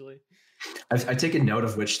 Usually, I take a note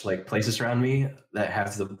of which like places around me that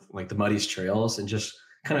have the muddiest trails and just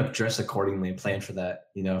kind of dress accordingly and plan for that.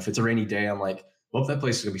 If it's a rainy day, I'm like, well, that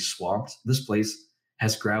place is gonna be swamped. This place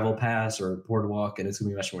has gravel paths or boardwalk, and it's gonna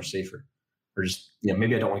be much more safer. Or just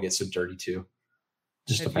maybe I don't want to get so dirty too.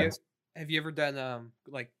 Just depends. Have you ever done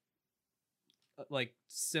like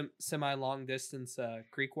semi long distance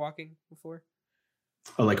creek walking before?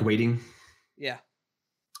 Oh, like wading? Yeah.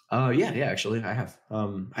 Yeah, actually I have.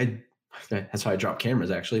 That's how I drop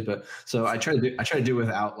cameras actually. But so I try to do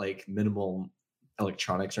without like minimal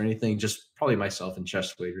electronics or anything, just probably myself and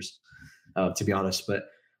chest waders, to be honest. But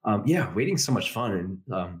wading's so much fun.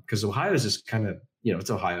 And because Ohio is just kind of, it's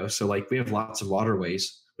Ohio. So like we have lots of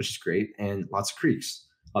waterways, which is great, and lots of creeks,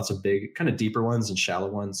 lots of big, kind of deeper ones and shallow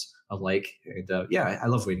ones alike. And I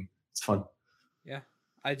love wading. It's fun. Yeah,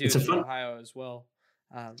 I do. It's in Ohio as well.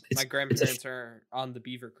 My grandparents are on the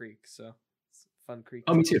Beaver Creek, so it's a fun creek.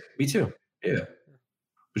 Oh, me too. Yeah.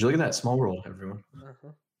 Would you look at that? Small world, everyone.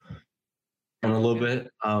 And a little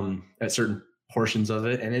bit at certain portions of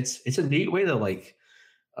it, and it's a neat way to like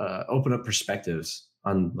open up perspectives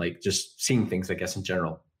on like just seeing things, I guess, in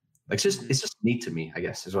general. Like it's just neat to me, I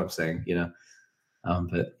guess, is what I'm saying.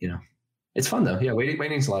 But it's fun though. Yeah,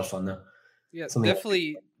 wading's a lot of fun though. Yeah,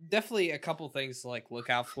 definitely a couple things to like look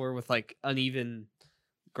out for with like uneven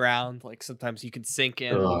ground. Like sometimes you can sink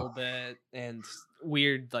in a little bit, and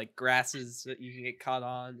weird like grasses that you can get caught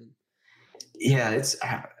on. And yeah, it's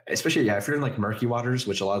especially if you're in like murky waters,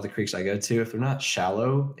 which a lot of the creeks I go to, if they're not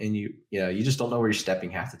shallow and you just don't know where you're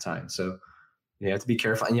stepping half the time. So you have to be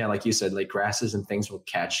careful. And like you said, like grasses and things will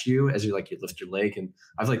catch you as you lift your leg. And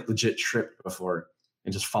I've like legit tripped before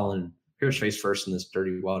and just fallen face first in this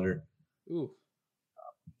dirty water. Ooh.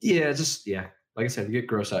 Like I said, we get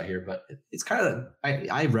gross out here, but it's kind of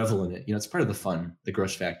I revel in it. It's part of the fun, the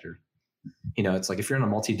gross factor. It's like if you're on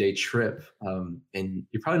a multi-day trip, and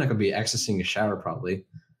you're probably not going to be accessing a shower probably,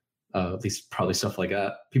 At least probably stuff like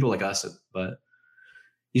that. People like us, but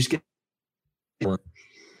you just get. Have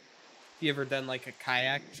you ever done like a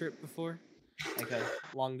kayak trip before, like a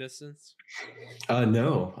long distance?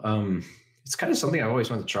 No. It's kind of something I've always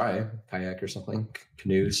wanted to try, kayak or something,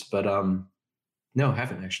 canoes. But no, I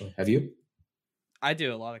haven't actually. Have you? I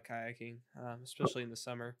do a lot of kayaking, especially in the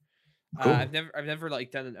summer. Cool. I've never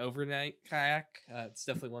like done an overnight kayak. It's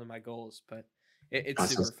definitely one of my goals, but it's That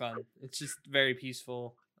super sounds fun. It's just very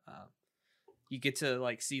peaceful. You get to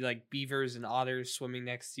like see like beavers and otters swimming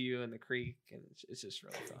next to you in the creek, and it's just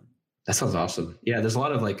really fun. that sounds awesome. Yeah, there's a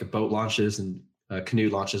lot of like boat launches and canoe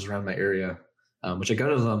launches around my area, which I go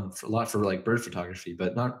to them for a lot for like bird photography,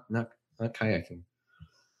 but not kayaking.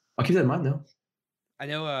 I'll keep that in mind though. I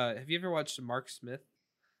know. Have you ever watched Mark Smith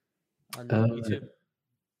on Uh, YouTube?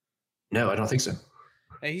 no, I don't think so.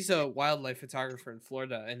 He's a wildlife photographer in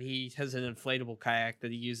Florida, and he has an inflatable kayak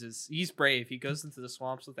that he uses. He's brave. He goes into the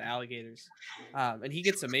swamps with the alligators, and he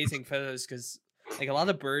gets amazing photos because like a lot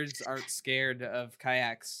of birds aren't scared of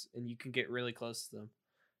kayaks, and you can get really close to them.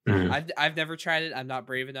 Mhm. I've never tried it. I'm not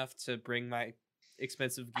brave enough to bring my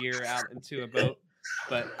expensive gear out into a boat,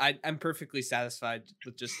 but I'm perfectly satisfied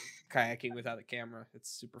with just kayaking without a camera. It's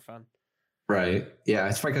super fun. Right. Yeah,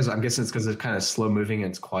 it's funny because I'm guessing it's because it's kind of slow moving and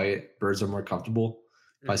it's quiet. Birds are more comfortable.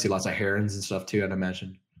 I see Mhm. lots of herons and stuff too, I'd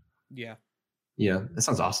imagine. Yeah. Yeah, that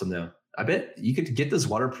sounds awesome though. I bet you could get those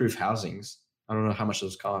waterproof housings. I don't know how much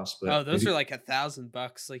those cost, Oh, but those maybe are like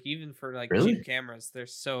 $1,000. Like even for like cheap really cameras, they're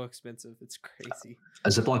so expensive. It's crazy. a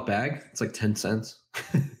Ziploc bag. It's like 10 cents.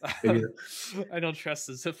 Maybe. I don't trust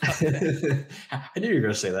the Ziploc bag. I knew you were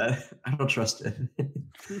gonna say that. I don't trust it.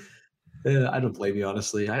 I don't blame you,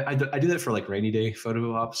 honestly. I do that for like rainy day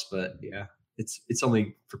photo ops, but yeah, it's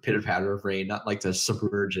only for pitter patter of rain, not like to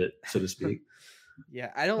submerge it, so to speak.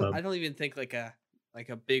 Yeah, Um, I don't even think like a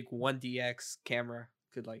big 1DX camera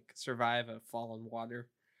could like survive a fall in water,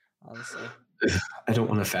 honestly. I don't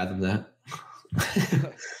want to fathom that.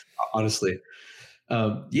 Honestly.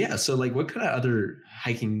 Yeah. So, like, what kind of other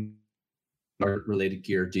hiking related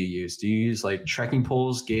gear do you use? Do you use like trekking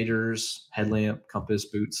poles, gaiters, headlamp, compass,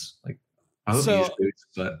 boots? Like, I hope you use So boots,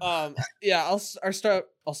 but yeah, I'll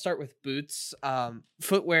start with boots.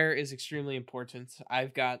 Footwear is extremely important.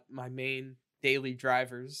 I've got my main daily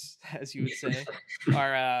drivers, as you would say,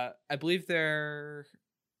 are I believe they're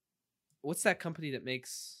what's that company that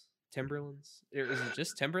makes Timberlands? Or is it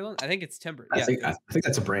just Timberland? I think it's Timber. I Yeah, think I think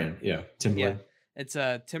that's a brand. Yeah, yeah. Timberland. It's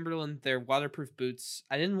Timberland. They're waterproof boots.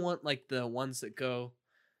 I didn't want like the ones that go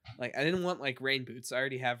like I didn't want like rain boots. I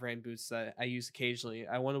already have rain boots that I use occasionally.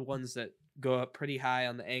 I wanted ones that go up pretty high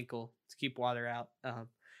on the ankle to keep water out.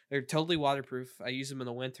 They're totally waterproof. I use them in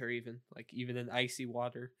the winter, even in icy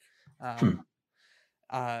water. Um,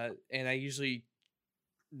 Hmm. and I usually,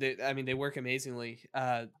 I mean, they work amazingly.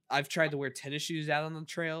 I've tried to wear tennis shoes out on the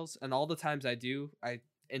trails, and all the times I do, I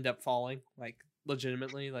end up falling. Like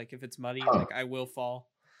legitimately, like if it's muddy, Huh. like I will fall.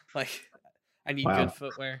 Like I need good Wow.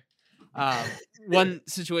 footwear. One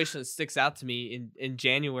situation that sticks out to me in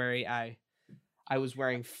January, I was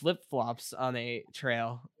wearing flip flops on a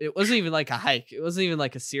trail. It wasn't even like a hike. It wasn't even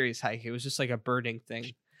like a serious hike. It was just like a birding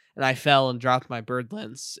thing. And I fell and dropped my bird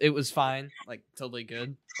lens. It was fine, like totally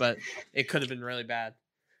good, but it could have been really bad.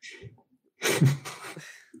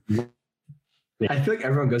 I feel like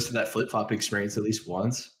everyone goes through that flip flop experience at least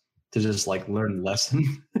once to just like learn the lesson.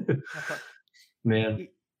 Man.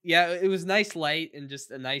 Yeah, it was nice light and just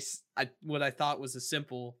a nice what I thought was a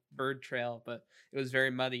simple bird trail, but it was very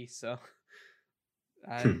muddy, so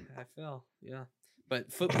Hmm. I fell. Yeah.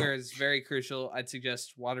 But footwear is very crucial. I'd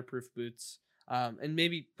suggest waterproof boots. And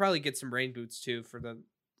maybe probably get some rain boots too for the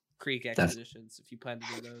creek That's expeditions if you plan to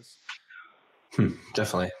do those.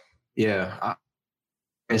 definitely. Yeah. I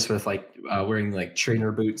guess with like wearing like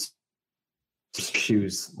trainer boots,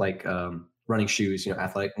 shoes, like running shoes,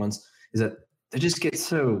 athletic ones, is that they just get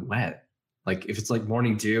so wet. Like if it's like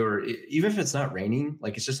morning dew or even if it's not raining,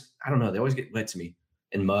 like it's just, I don't know, they always get wet to me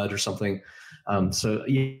in mud or something. So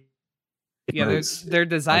yeah, Yeah, boots, they're like,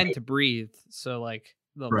 designed to breathe, so like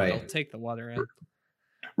they'll right. take the water in.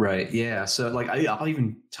 Right. Yeah. So like I'll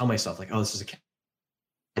even tell myself like, oh, this is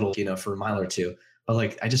a little, for a mile or two. But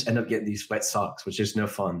like I just end up getting these wet socks, which is no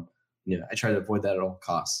fun. I try to avoid that at all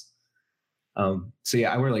costs. So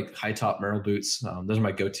yeah, I wear like high top Merrell boots. Those are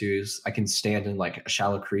my go-tos. I can stand in like a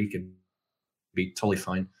shallow creek and be totally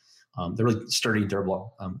fine. They're really sturdy and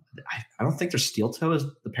durable. I don't think they're steel toe is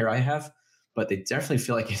the pair I have, but they definitely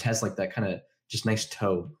feel like it has like that kind of just nice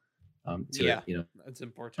toe to Yeah, it. that's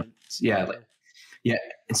important. Yeah, yeah,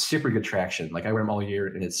 it's super good traction. Like I wear them all year,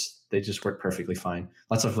 and they just work perfectly fine.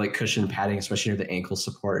 Lots of like cushion padding, especially near the ankle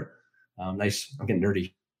support. Nice. I'm getting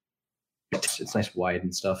nerdy. It's nice wide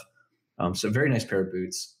and stuff. So very nice pair of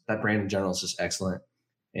boots. That brand in general is just excellent,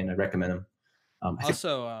 and I recommend them. I think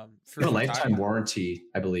Also, they for have a photog. lifetime warranty,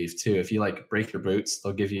 I believe, too. If you like break your boots,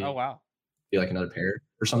 they'll give Oh you wow, like another pair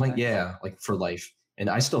or something. nice. Yeah, like for life. And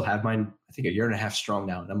I still have mine. I think a year and a half strong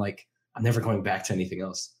now, and I'm like, I'm never going back to anything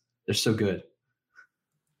else. They're so good.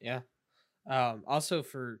 Yeah. Also,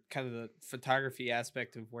 for kind of the photography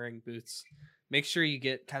aspect of wearing boots, make sure you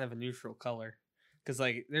get kind of a neutral color, because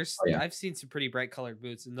like Oh yeah, I've seen some pretty bright colored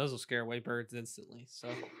boots, and those will scare away birds instantly. So,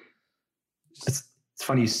 just it's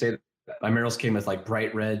funny you say that. My Merrells came with like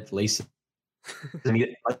bright red laces,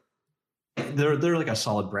 and like, they're like a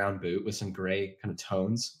solid brown boot with some gray kind of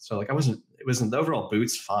tones. So like it wasn't the overall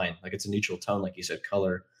boot's fine. Like it's a neutral tone, like you said,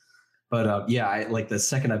 color. But yeah, I like the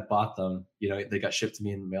second I bought them, they got shipped to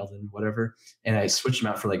me and mailed in whatever, and I switched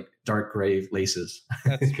them out for like dark gray laces.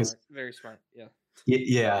 that's Because smart, very smart. Yeah.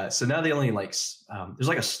 yeah, so now they only like there's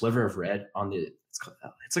like a sliver of red on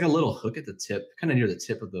it's like a little hook at the tip, kind of near the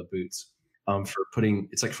tip of the boots, for putting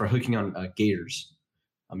it's like for hooking on gaiters.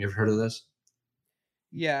 You ever heard of this?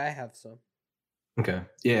 Yeah, I have some. Okay.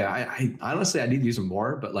 Yeah, I honestly I need to use them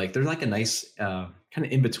more, but like they're like a nice kind of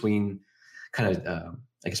in between kind of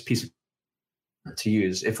I guess piece to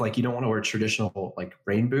use if like you don't want to wear traditional like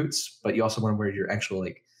rain boots, but you also want to wear your actual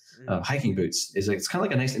like Mm. hiking boots. Is it's kind of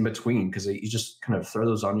like a nice in between because you just kind of throw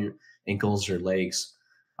those on your ankles or legs,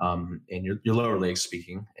 and your lower legs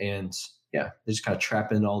speaking, and yeah, they just kind of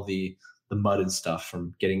trap in all the mud and stuff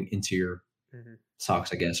from getting into your Mhm.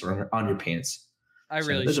 socks, I guess, or on your pants. I So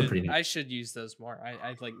really those are should. pretty neat. I should use those more.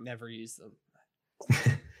 I like never use them.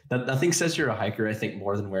 Nothing says you're a hiker, I think,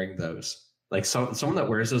 more than wearing those. Like someone that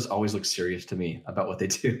wears those always looks serious to me about what they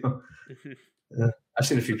do. I've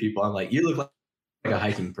seen a few people. I'm like, you look like a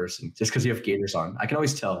hiking person just because you have gaiters on. I can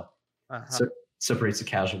always tell. Uh-huh. So separates the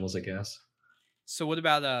casuals, I guess. So what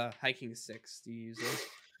about hiking sticks? Do you use those?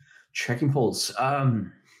 Trekking poles,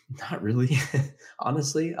 not really,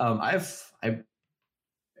 honestly. I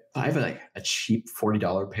have like a cheap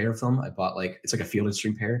 $40 pair of them. I bought like it's like a Field and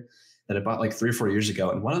Stream pair that I bought like 3 or 4 years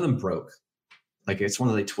ago, and one of them broke. Like it's one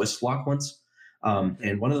of the twist lock ones,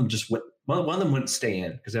 and one of them just went. One of them wouldn't stay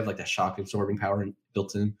in because they have like that shock absorbing power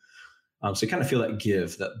built in. So you kind of feel that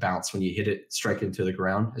give, that bounce when you hit it, strike it into the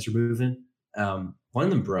ground as you're moving. One of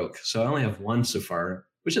them broke, so I only have one so far,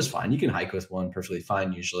 which is fine. You can hike with one perfectly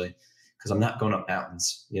fine usually, because I'm not going up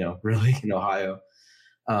mountains, really in Ohio.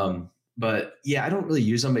 But yeah, I don't really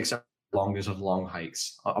use them except long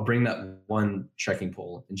hikes. I'll bring that one trekking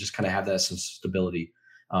pole and just kind of have that some stability.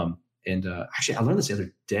 And actually, I learned this the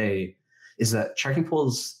other day is that trekking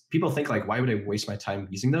poles, people think like, why would I waste my time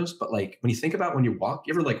using those? But like when you think about when you walk,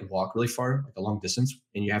 you ever like walk really far, like a long distance,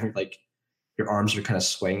 and you haven't like your arms are kind of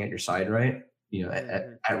swaying at your side, right?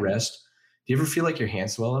 At rest. Do you ever feel like your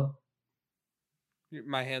hands swell up?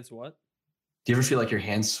 My hands what? Do you ever feel like your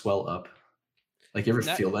hands swell up? Like you ever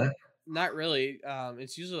Not feel that? not really.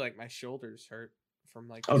 It's usually like my shoulders hurt from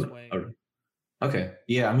like Oh, swaying. oh, okay.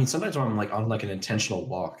 Yeah. I mean, sometimes when I'm like on like an intentional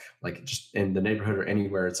walk, like just in the neighborhood or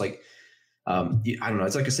anywhere, it's like, I don't know.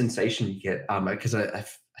 It's like a sensation you get. Because I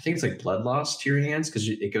think it's like blood loss to your hands because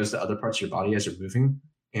it goes to other parts of your body as you're moving.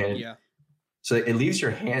 And Yeah. so it leaves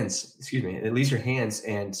your hands, excuse me, it leaves your hands.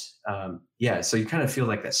 And yeah, so you kind of feel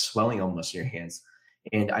like that swelling almost in your hands.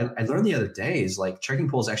 And I learned the other day is like trekking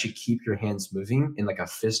poles actually keep your hands moving in like a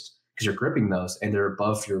fist because you're gripping those and they're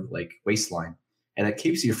above your like waistline. And it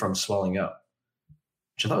keeps you from swelling up,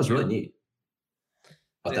 which I thought was really neat.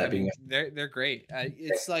 About that being they're great.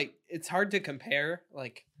 It's like it's hard to compare.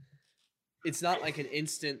 Like it's not like an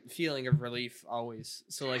instant feeling of relief always.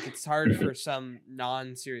 So like it's hard for some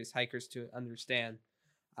non-serious hikers to understand.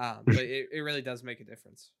 But it really does make a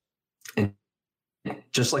difference. and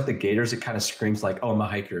just like the gaiters, it kind of screams like, "Oh, I'm a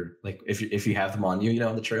hiker." Like if you have them on you,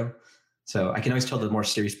 on the trail. So I can always tell the more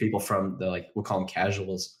serious people from the like we'll call them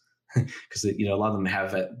casuals, because a lot of them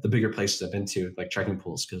have at the bigger places I've been to like trekking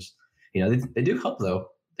pools because they do help though.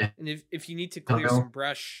 And if you need to clear some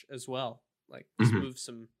brush as well, like just move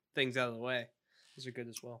some things out of the way, those are good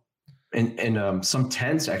as well. And some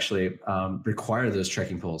tents actually require those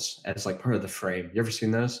trekking poles as like part of the frame. You ever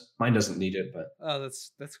seen those? Mine doesn't need it, but oh,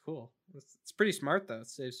 that's cool. It's pretty smart though. It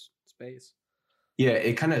saves space. yeah,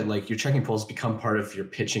 it kind of like your trekking poles become part of your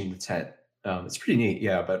pitching the tent. It's pretty neat,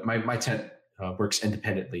 yeah. But my tent works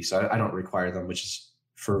independently, so I don't require them, which is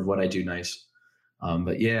for what I do nice.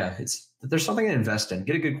 But yeah, there's something to invest in.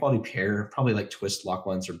 Get a good quality pair. Probably like twist lock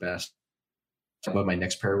ones are best. What my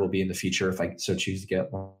next pair will be in the future if I so choose to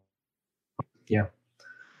get one. Yeah.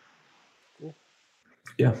 Cool.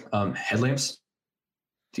 Yeah. Headlamps.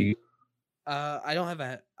 Do you? I don't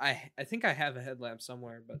have I think I have a headlamp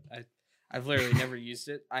somewhere, but I've literally never used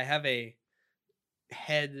it. I have a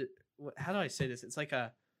head. How do I say this? It's like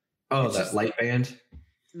a. Oh, It's that just light band.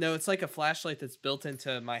 no. It's like a flashlight that's built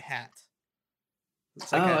into my hat.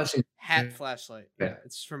 It's like Oh, a I've seen. hat flashlight. Yeah, Yeah,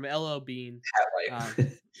 it's from LL Bean. hat Um,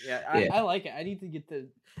 light. yeah, Yeah. I like it. I need to get the.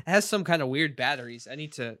 It has some kind of weird batteries. I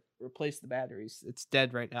need to replace the batteries. It's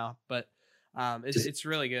dead right now, but Just, it's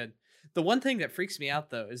really good. The one thing that freaks me out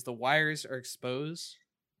though is the wires are exposed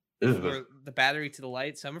ugh. for the battery to the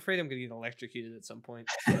light. So I'm afraid I'm gonna get electrocuted at some point.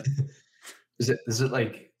 But does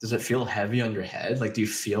it feel heavy on your head? Like, do you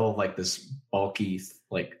feel like this bulky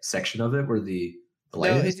like section of it where the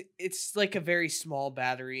light no, is? it's like a very small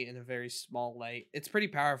battery and a very small light. It's pretty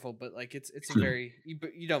powerful, but like it's a Hmm. very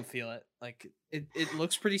but you don't feel it. Like it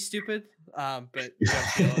looks pretty stupid, but you don't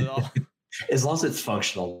feel it at all. As long as it's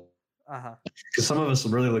functional, Uh-huh. because some of us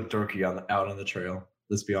really look dorky out on the trail.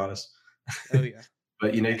 Let's be honest. Oh yeah.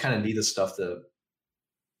 But you kind of need this stuff to,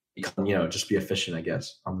 just be efficient, I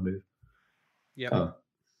guess, on the move. Yep.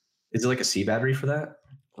 Is it like a C battery for that?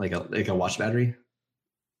 Like a watch battery?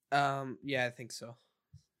 Yeah, I think so.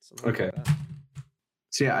 Something Okay. like that.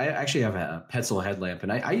 So yeah, I actually have a Petzl headlamp,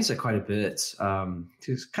 and I use it quite a bit.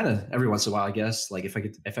 Just kind of every once in a while, I guess. Like if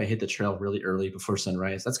I hit the trail really early before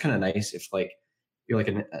sunrise, that's kind of nice. If like you're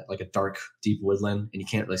like a dark, deep woodland and you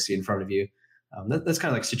can't really see in front of you, that's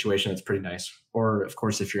kind of like a situation that's pretty nice. Or of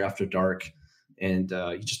course, if you're after dark and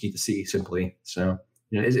you just need to see simply. So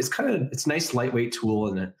it's it's a nice lightweight tool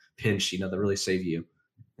in a pinch, that really save you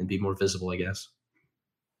and be more visible, I guess.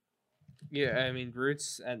 Yeah, I mean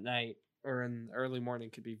routes at night or in the early morning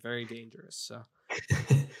could be very dangerous. So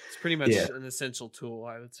it's pretty much Yeah. an essential tool,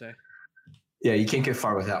 I would say. Yeah, you can't get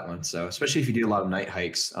far with that one. So, especially if you do a lot of night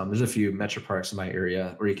hikes, there's a few metro parks in my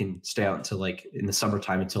area where you can stay out until like in the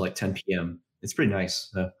summertime until like 10 p.m. It's pretty nice.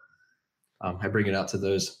 So, I bring it out to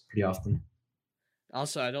those pretty often.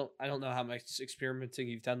 Also, I don't know how much experimenting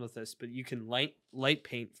you've done with this, but you can light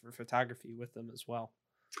paint for photography with them as well.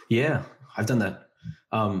 Yeah, I've done that.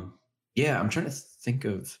 Yeah, I'm trying to think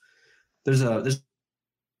of. There's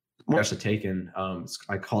more actually taken.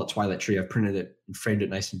 I call it Twilight Tree. I've printed it and framed it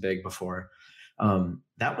nice and big before.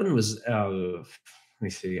 That one was. Let me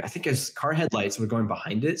see. I think as car headlights were going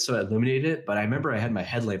behind it, so it illuminated it. But I remember I had my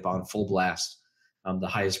headlamp on full blast, the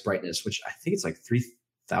highest brightness, which I think it's like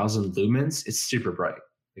 3,000 lumens. It's super bright.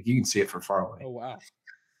 Like you can see it from far away. Oh wow!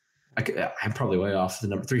 I'm probably way off the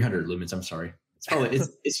number. 300 lumens. I'm sorry. It's probably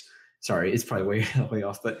it's sorry. It's probably way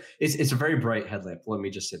off. But it's a very bright headlamp. Let me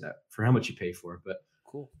just say that for how much you pay for it. But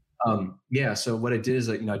cool. Yeah, so what I did is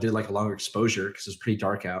I did like a longer exposure because it was pretty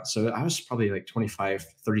dark out. So I was probably like 25,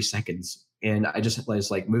 30 seconds. And I just was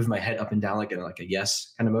like moving my head up and down like in like a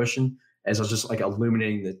yes kind of motion as I was just like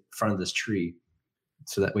illuminating the front of this tree.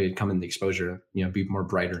 So that way it'd come in the exposure, be more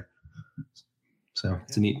brighter. So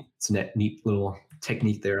it's a neat little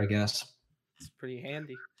technique there, I guess. It's pretty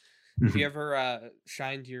handy. Have you ever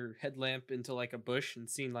shined your headlamp into like a bush and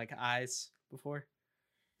seen like eyes before?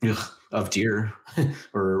 Of deer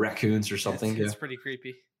or raccoons or something. It's pretty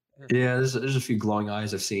creepy. Yeah, there's a few glowing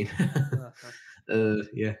eyes I've seen.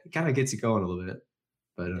 Yeah, it kind of gets you going a little bit,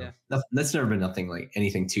 but that's never been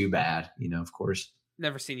anything too bad, of course.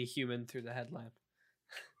 Never seen a human through the headlamp.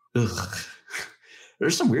 Ugh.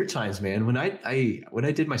 There's some weird times, man. When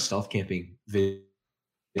I did my stealth camping video,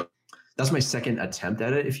 that's my second attempt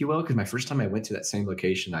at it, if you will, because my first time I went to that same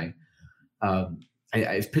location, I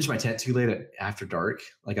pitched my tent too late after dark,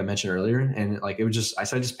 like I mentioned earlier, and like it was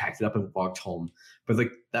so I just packed it up and walked home. But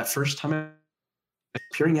like that first time, I was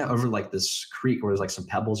peering out over like this creek where there's like some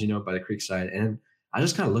pebbles, by the creek side, and I was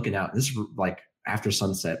just kind of looking out. This is like after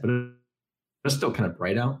sunset, but it was still kind of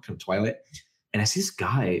bright out, kind of twilight. And I see this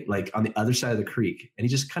guy like on the other side of the creek, and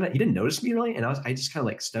he didn't notice me really, and I just kind of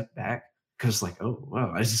like stepped back because like, oh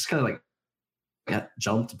wow, I just kind of like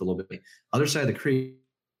jumped a little bit. Other side of the creek,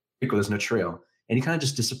 where there's no trail. And he kind of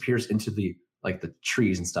just disappears into the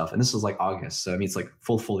trees and stuff. And this was like August, so I mean it's like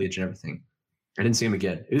full foliage and everything. I didn't see him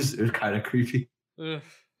again. It was kind of creepy. Yeah.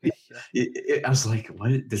 I was like,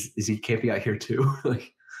 "What is he camping out here too?"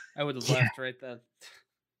 Like, I would have left right then.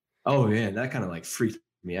 Oh man, that kind of like freaked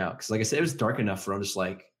me out because, like I said, it was dark enough for him. Just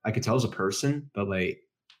like I could tell it was a person, but like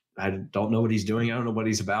I don't know what he's doing. I don't know what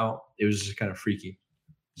he's about. It was just kind of freaky.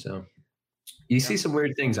 So you see some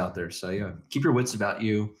weird things out there. So yeah, keep your wits about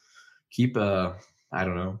you. Keep I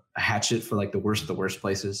don't know, a hatchet for like the worst of the worst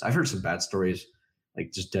places. I've heard some bad stories,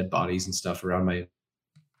 like just dead bodies and stuff around my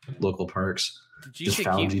local parks. Did you say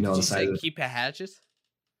keep a hatchet?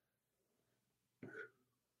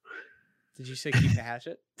 Did you say keep a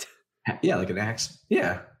hatchet? Yeah, like an axe.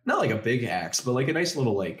 Yeah, not like a big axe, but like a nice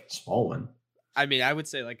little like small one. I mean, I would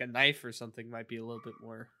say like a knife or something might be a little bit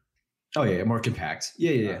more. Oh yeah, more compact.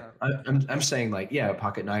 Yeah, yeah, yeah. Uh-huh. I'm saying like yeah, a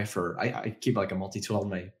pocket knife, or I keep like a multi-tool in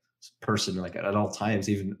my person like at all times,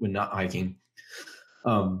 even when not hiking.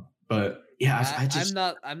 But yeah, I I'm just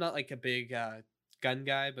not like a big gun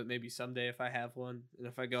guy, but maybe someday if I have one, and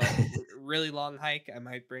if I go on a really long hike, I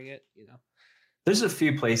might bring it. You know. there's a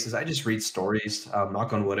few places I just read stories.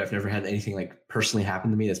 Knock on wood, I've never had anything like personally happen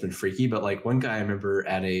to me that's been freaky. But like one guy I remember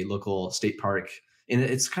at a local state park, and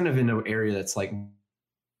it's kind of in an area that's like,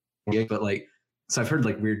 but like, so I've heard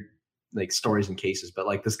like weird like stories and cases. But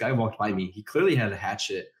like this guy walked by me, he clearly had a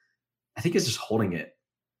hatchet. I think he's just holding it,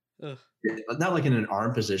 Ugh. not like in an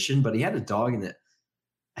arm position, but he had a dog in it.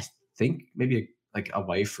 I think maybe like a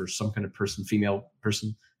wife or some kind of person, female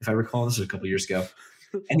person, if I recall. This was a couple years ago,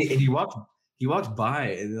 and he walked by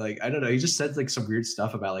and like I don't know, he just said like some weird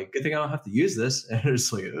stuff about like good thing I don't have to use this, and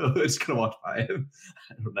it's like oh, it's gonna walk by him.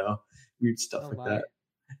 I don't know, weird stuff Oh like my. that.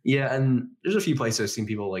 Yeah, and there's a few places I've seen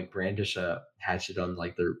people like brandish a hatchet on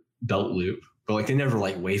like their belt loop, but like they never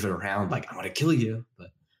like wave it around like I'm gonna kill you.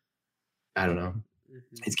 But I don't know.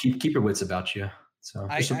 Mhm. It's keep your wits about you. So I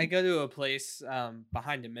there's I some. go to a place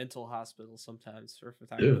behind a mental hospital sometimes for Ew.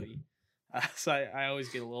 photography, so I always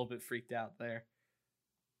get a little bit freaked out there.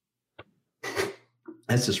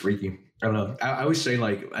 That's just freaky. I don't know. I always say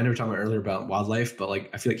like I never talked about earlier about wildlife, but like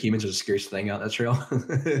I feel like humans are the scariest thing out that trail.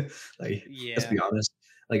 Like let's Yeah. be honest.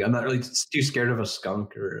 Like I'm not really too scared of a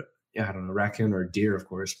skunk or yeah, I don't know, raccoon or a deer, of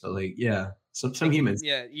course. But like yeah, some humans.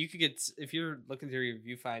 Yeah, you could get if you're looking through your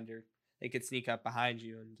viewfinder, they could sneak up behind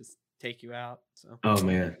you and just take you out. So Oh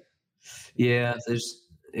man, yeah. There's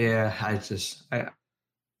yeah.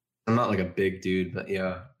 I'm not like a big dude, but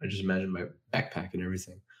yeah, I just imagine my backpack and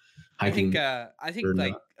everything hiking I think or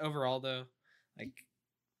like not. overall though, like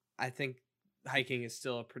I think hiking is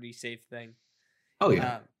still a pretty safe thing. Oh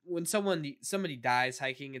yeah, When somebody dies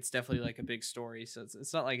hiking, it's definitely like a big story. So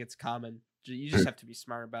it's not like it's common. You just Mm, have to be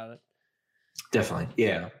smart about it. definitely.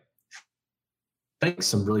 Yeah, I think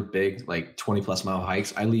some really big, like 20 plus mile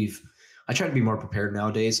hikes. I try to be more prepared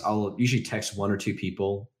nowadays. I'll usually text one or two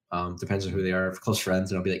people, depends on who they are, close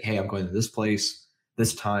friends, and I'll be like, hey, I'm going to this place,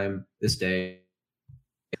 this time, this day,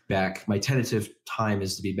 back. My tentative time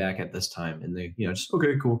is to be back at this time. And they, just,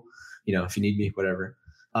 okay, cool. If you need me, whatever.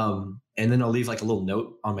 And then I'll leave like a little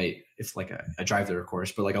note on if like I drive there, of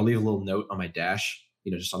course, but like I'll leave a little note on my dash,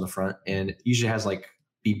 just on the front. And it usually has like,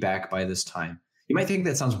 be back by this time. You might think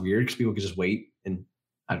that sounds weird because people could just wait and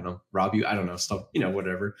I don't know, rob you. I don't know, stuff,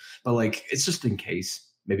 whatever. But like, it's just in case.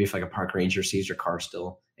 Maybe if like a park ranger sees your car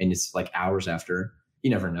still and it's like hours after, you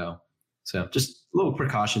never know. So just little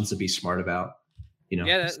precautions to be smart about,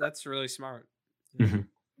 Yeah, just that's really smart. Yeah. Mhm.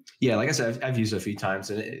 Yeah, like I said, I've used it a few times,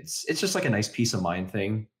 and it's just like a nice peace of mind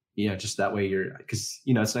thing. Just that way because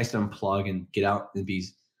it's nice to unplug and get out and be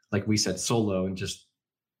like we said solo and just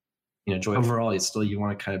enjoy. Overall, it's still you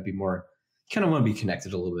want to kind of be more, kind of want to be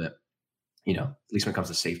connected a little bit. At least when it comes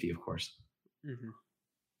to safety, of course. Mm-hmm.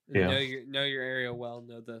 Yeah. Know your area well.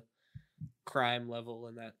 Know the crime level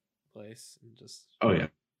in that place, and just Oh yeah.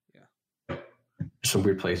 yeah. There's some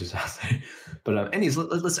weird places out there, but anyways,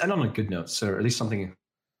 let's end on a good note. So, or at least something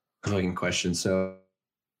like in question. So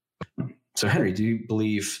Henry, do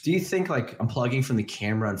you think like unplugging from the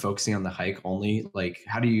camera and focusing on the hike only? Like,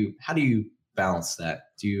 how do you balance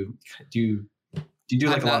that? Do you do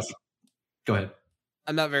like I'm a lot not of? Go ahead.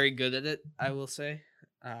 I'm not very good at it. I will say.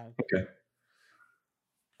 Okay.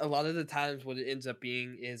 A lot of the times, what it ends up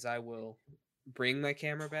being is I will bring my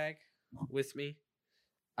camera bag with me,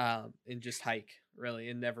 and just hike really,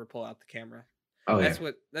 and never pull out the camera. Oh yeah.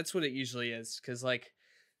 That's what it usually is. Because like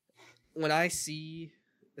when I see,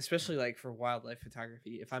 especially like for wildlife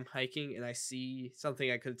photography, if I'm hiking and I see something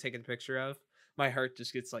I could have taken a picture of, my heart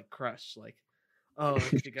just gets like crushed. Like, oh, I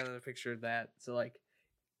could have gotten a picture of that. So like,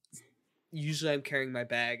 usually I'm carrying my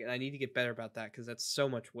bag, and I need to get better about that because that's so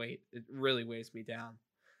much weight. It really weighs me down.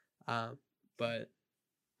 But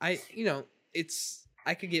I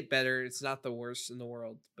could get better. It's not the worst in the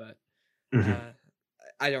world, but Mhm.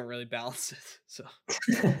 I don't really balance it. So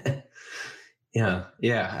Yeah.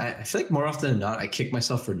 I feel like more often than not, I kick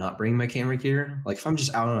myself for not bringing my camera gear. Like if I'm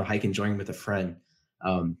just out on a hike enjoying with a friend,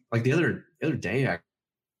 like the other day, I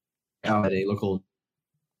out at a local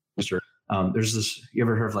there's this. You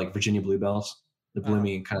ever heard of like Virginia bluebells? The uh,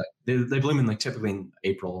 blooming kind of they bloom in like typically in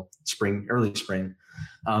April, spring, early spring.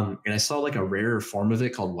 And I saw like a rare form of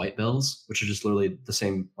it called white bells, which are just literally the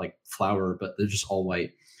same like flower, but they're just all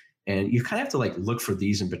white. And you kind of have to like look for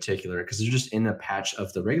these in particular because they're just in a patch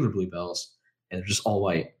of the regular bluebells, and they're just all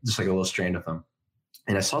white, just like a little strand of them.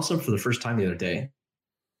 And I saw some for the first time the other day.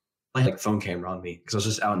 I had like phone camera on me because I was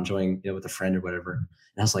just out enjoying, with a friend or whatever. And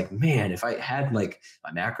I was like, man, if I had like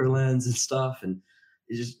my macro lens and stuff, and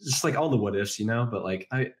it's just like all the what ifs, but like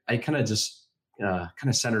I kind of just kind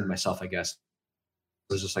of centered myself, I guess.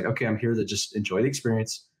 It was just like, okay, I'm here to just enjoy the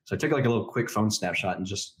experience. So I took like a little quick phone snapshot and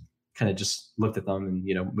just kind of just looked at them and,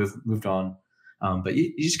 moved on. But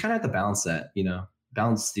you just kind of have to balance that,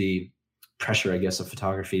 balance the pressure, I guess, of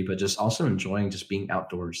photography, but just also enjoying just being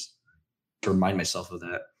outdoors. To remind myself of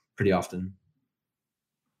that pretty often.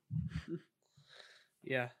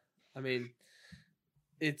 Yeah. I mean,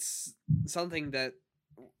 it's something that,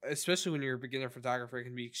 especially when you're a beginner photographer, it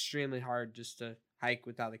can be extremely hard just to hike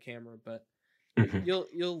without a camera, but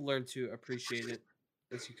you'll learn to appreciate it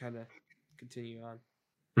as you kind of continue on.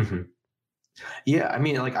 Mm-hmm. Yeah, I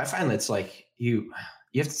mean, like I find that it's like you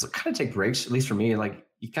have to kind of take breaks. At least for me, like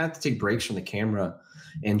you kind of have to take breaks from the camera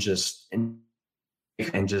and just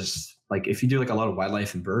like if you do like a lot of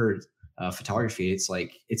wildlife and bird photography, it's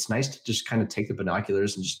like it's nice to just kind of take the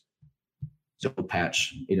binoculars and just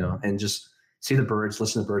patch, and just see the birds,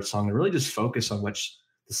 listen to bird song, and really just focus on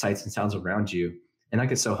the sights and sounds around you. And I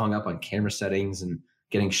get so hung up on camera settings and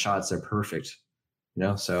getting shots that are perfect,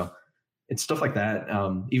 so it's stuff like that.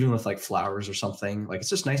 Even with like flowers or something, like it's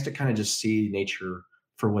just nice to kind of just see nature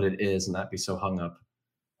for what it is and not be so hung up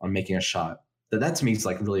on making a shot. That to me is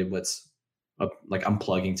like really what's like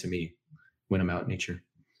unplugging to me when I'm out in nature.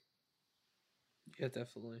 Yeah,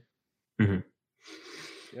 definitely. Mm-hmm.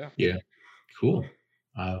 Yeah. Cool.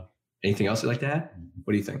 Anything else you'd like to add?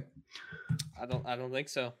 What do you think? I don't think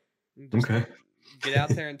so. Just okay. Get out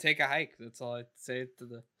there and take a hike. That's all I'd say to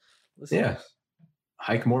the listeners. Yeah.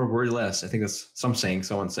 Hike more, worry less. I think that's some saying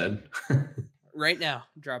someone said. Right now,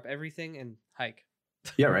 drop everything and hike.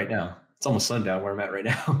 Yeah, right now. It's almost sundown where I'm at right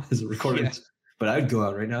now as a recording. Yeah. But I'd go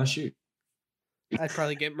out right now, shoot. I'd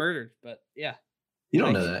probably get murdered, but yeah. You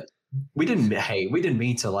don't know that. We didn't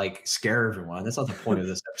mean to like scare everyone. That's not the point of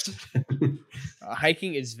this episode.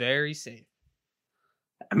 Hiking is very safe.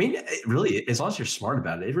 I mean, it really, as long as you're smart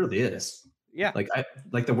about it, it really is. Yeah.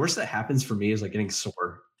 Like the worst that happens for me is like getting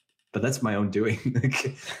sore, but that's my own doing.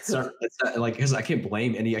 It's not like, because I can't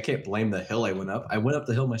blame the hill I went up. I went up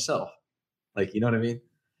the hill myself. Like, you know what I mean?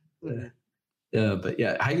 Mm-hmm. Yeah, but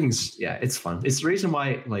yeah, hiking's, it's fun. It's the reason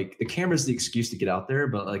why, like, the camera's the excuse to get out there,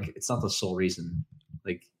 but like, it's not the sole reason.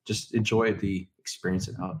 Like, just enjoy the experience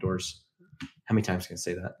of outdoors. How many times can I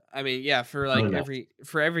say that? I mean, yeah, for like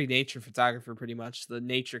every nature photographer, pretty much the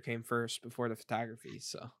nature came first before the photography.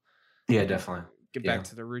 So yeah, definitely get back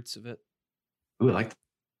to the roots of it. Ooh, I like the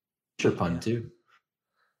tree pun too.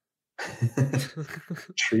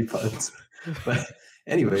 Tree puns. But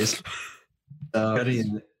anyways, got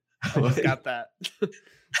that. It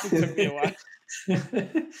took me a while.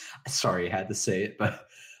 Sorry, I had to say it, but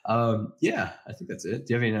yeah, I think that's it.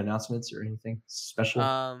 Do you have any announcements or anything special?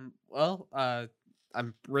 Well,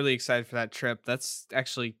 I'm really excited for that trip. That's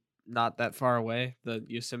actually not that far away. The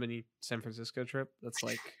Yosemite San Francisco trip. That's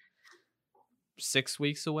like 6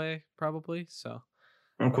 weeks away, probably. So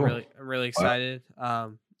cool. I'm really excited.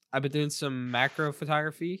 Wow. I've been doing some macro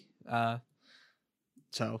photography.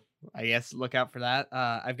 So I guess look out for that.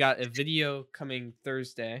 I've got a video coming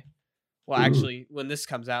Thursday. Well, actually, when this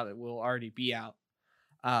comes out, it will already be out.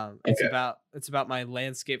 It's about my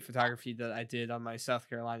landscape photography that I did on my South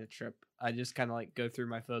Carolina trip. I just kind of like go through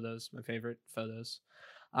my photos, my favorite photos.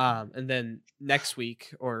 And then next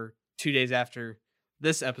week or 2 days after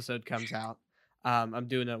this episode comes out, I'm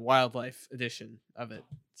doing a wildlife edition of it.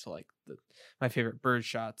 So like my favorite bird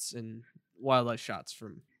shots and wildlife shots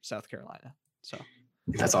from South Carolina. So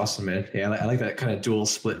that's awesome, man. Yeah, I like that kind of dual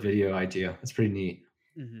split video idea. That's pretty neat.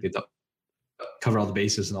 Mm-hmm. Cover all the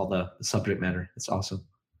bases and all the subject matter. It's awesome.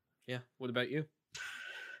 Yeah. What about you?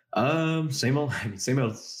 Same old. It's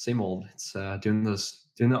doing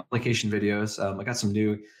the application videos. I got some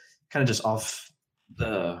new kind of just off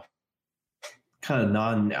the kind of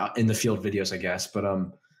non out in the field videos, I guess. But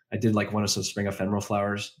I did like one of some spring ephemeral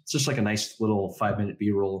flowers. It's just like a nice little 5-minute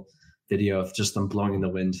B-roll video of just them blowing in the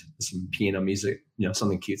wind with some piano music,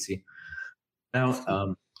 something cutesy.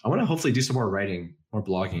 Now, I want to hopefully do some more writing, more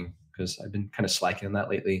blogging, because I've been kind of slacking on that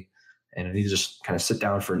lately. And I need to just kind of sit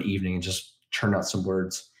down for an evening and just churn out some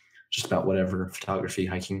words just about whatever, photography,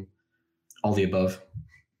 hiking, all the above.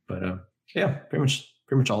 But yeah, pretty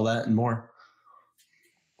much all that and more.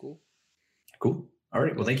 Cool. All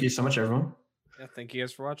right. Well, thank you so much, everyone. Yeah, thank you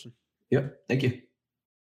guys for watching. Yep. Thank you.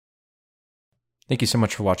 Thank you so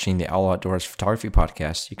much for watching the Owl Outdoors Photography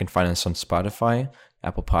Podcast. You can find us on Spotify,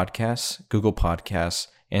 Apple Podcasts, Google Podcasts,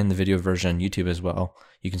 and the video version on YouTube as well.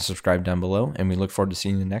 You can subscribe down below, and we look forward to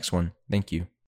seeing you in the next one. Thank you.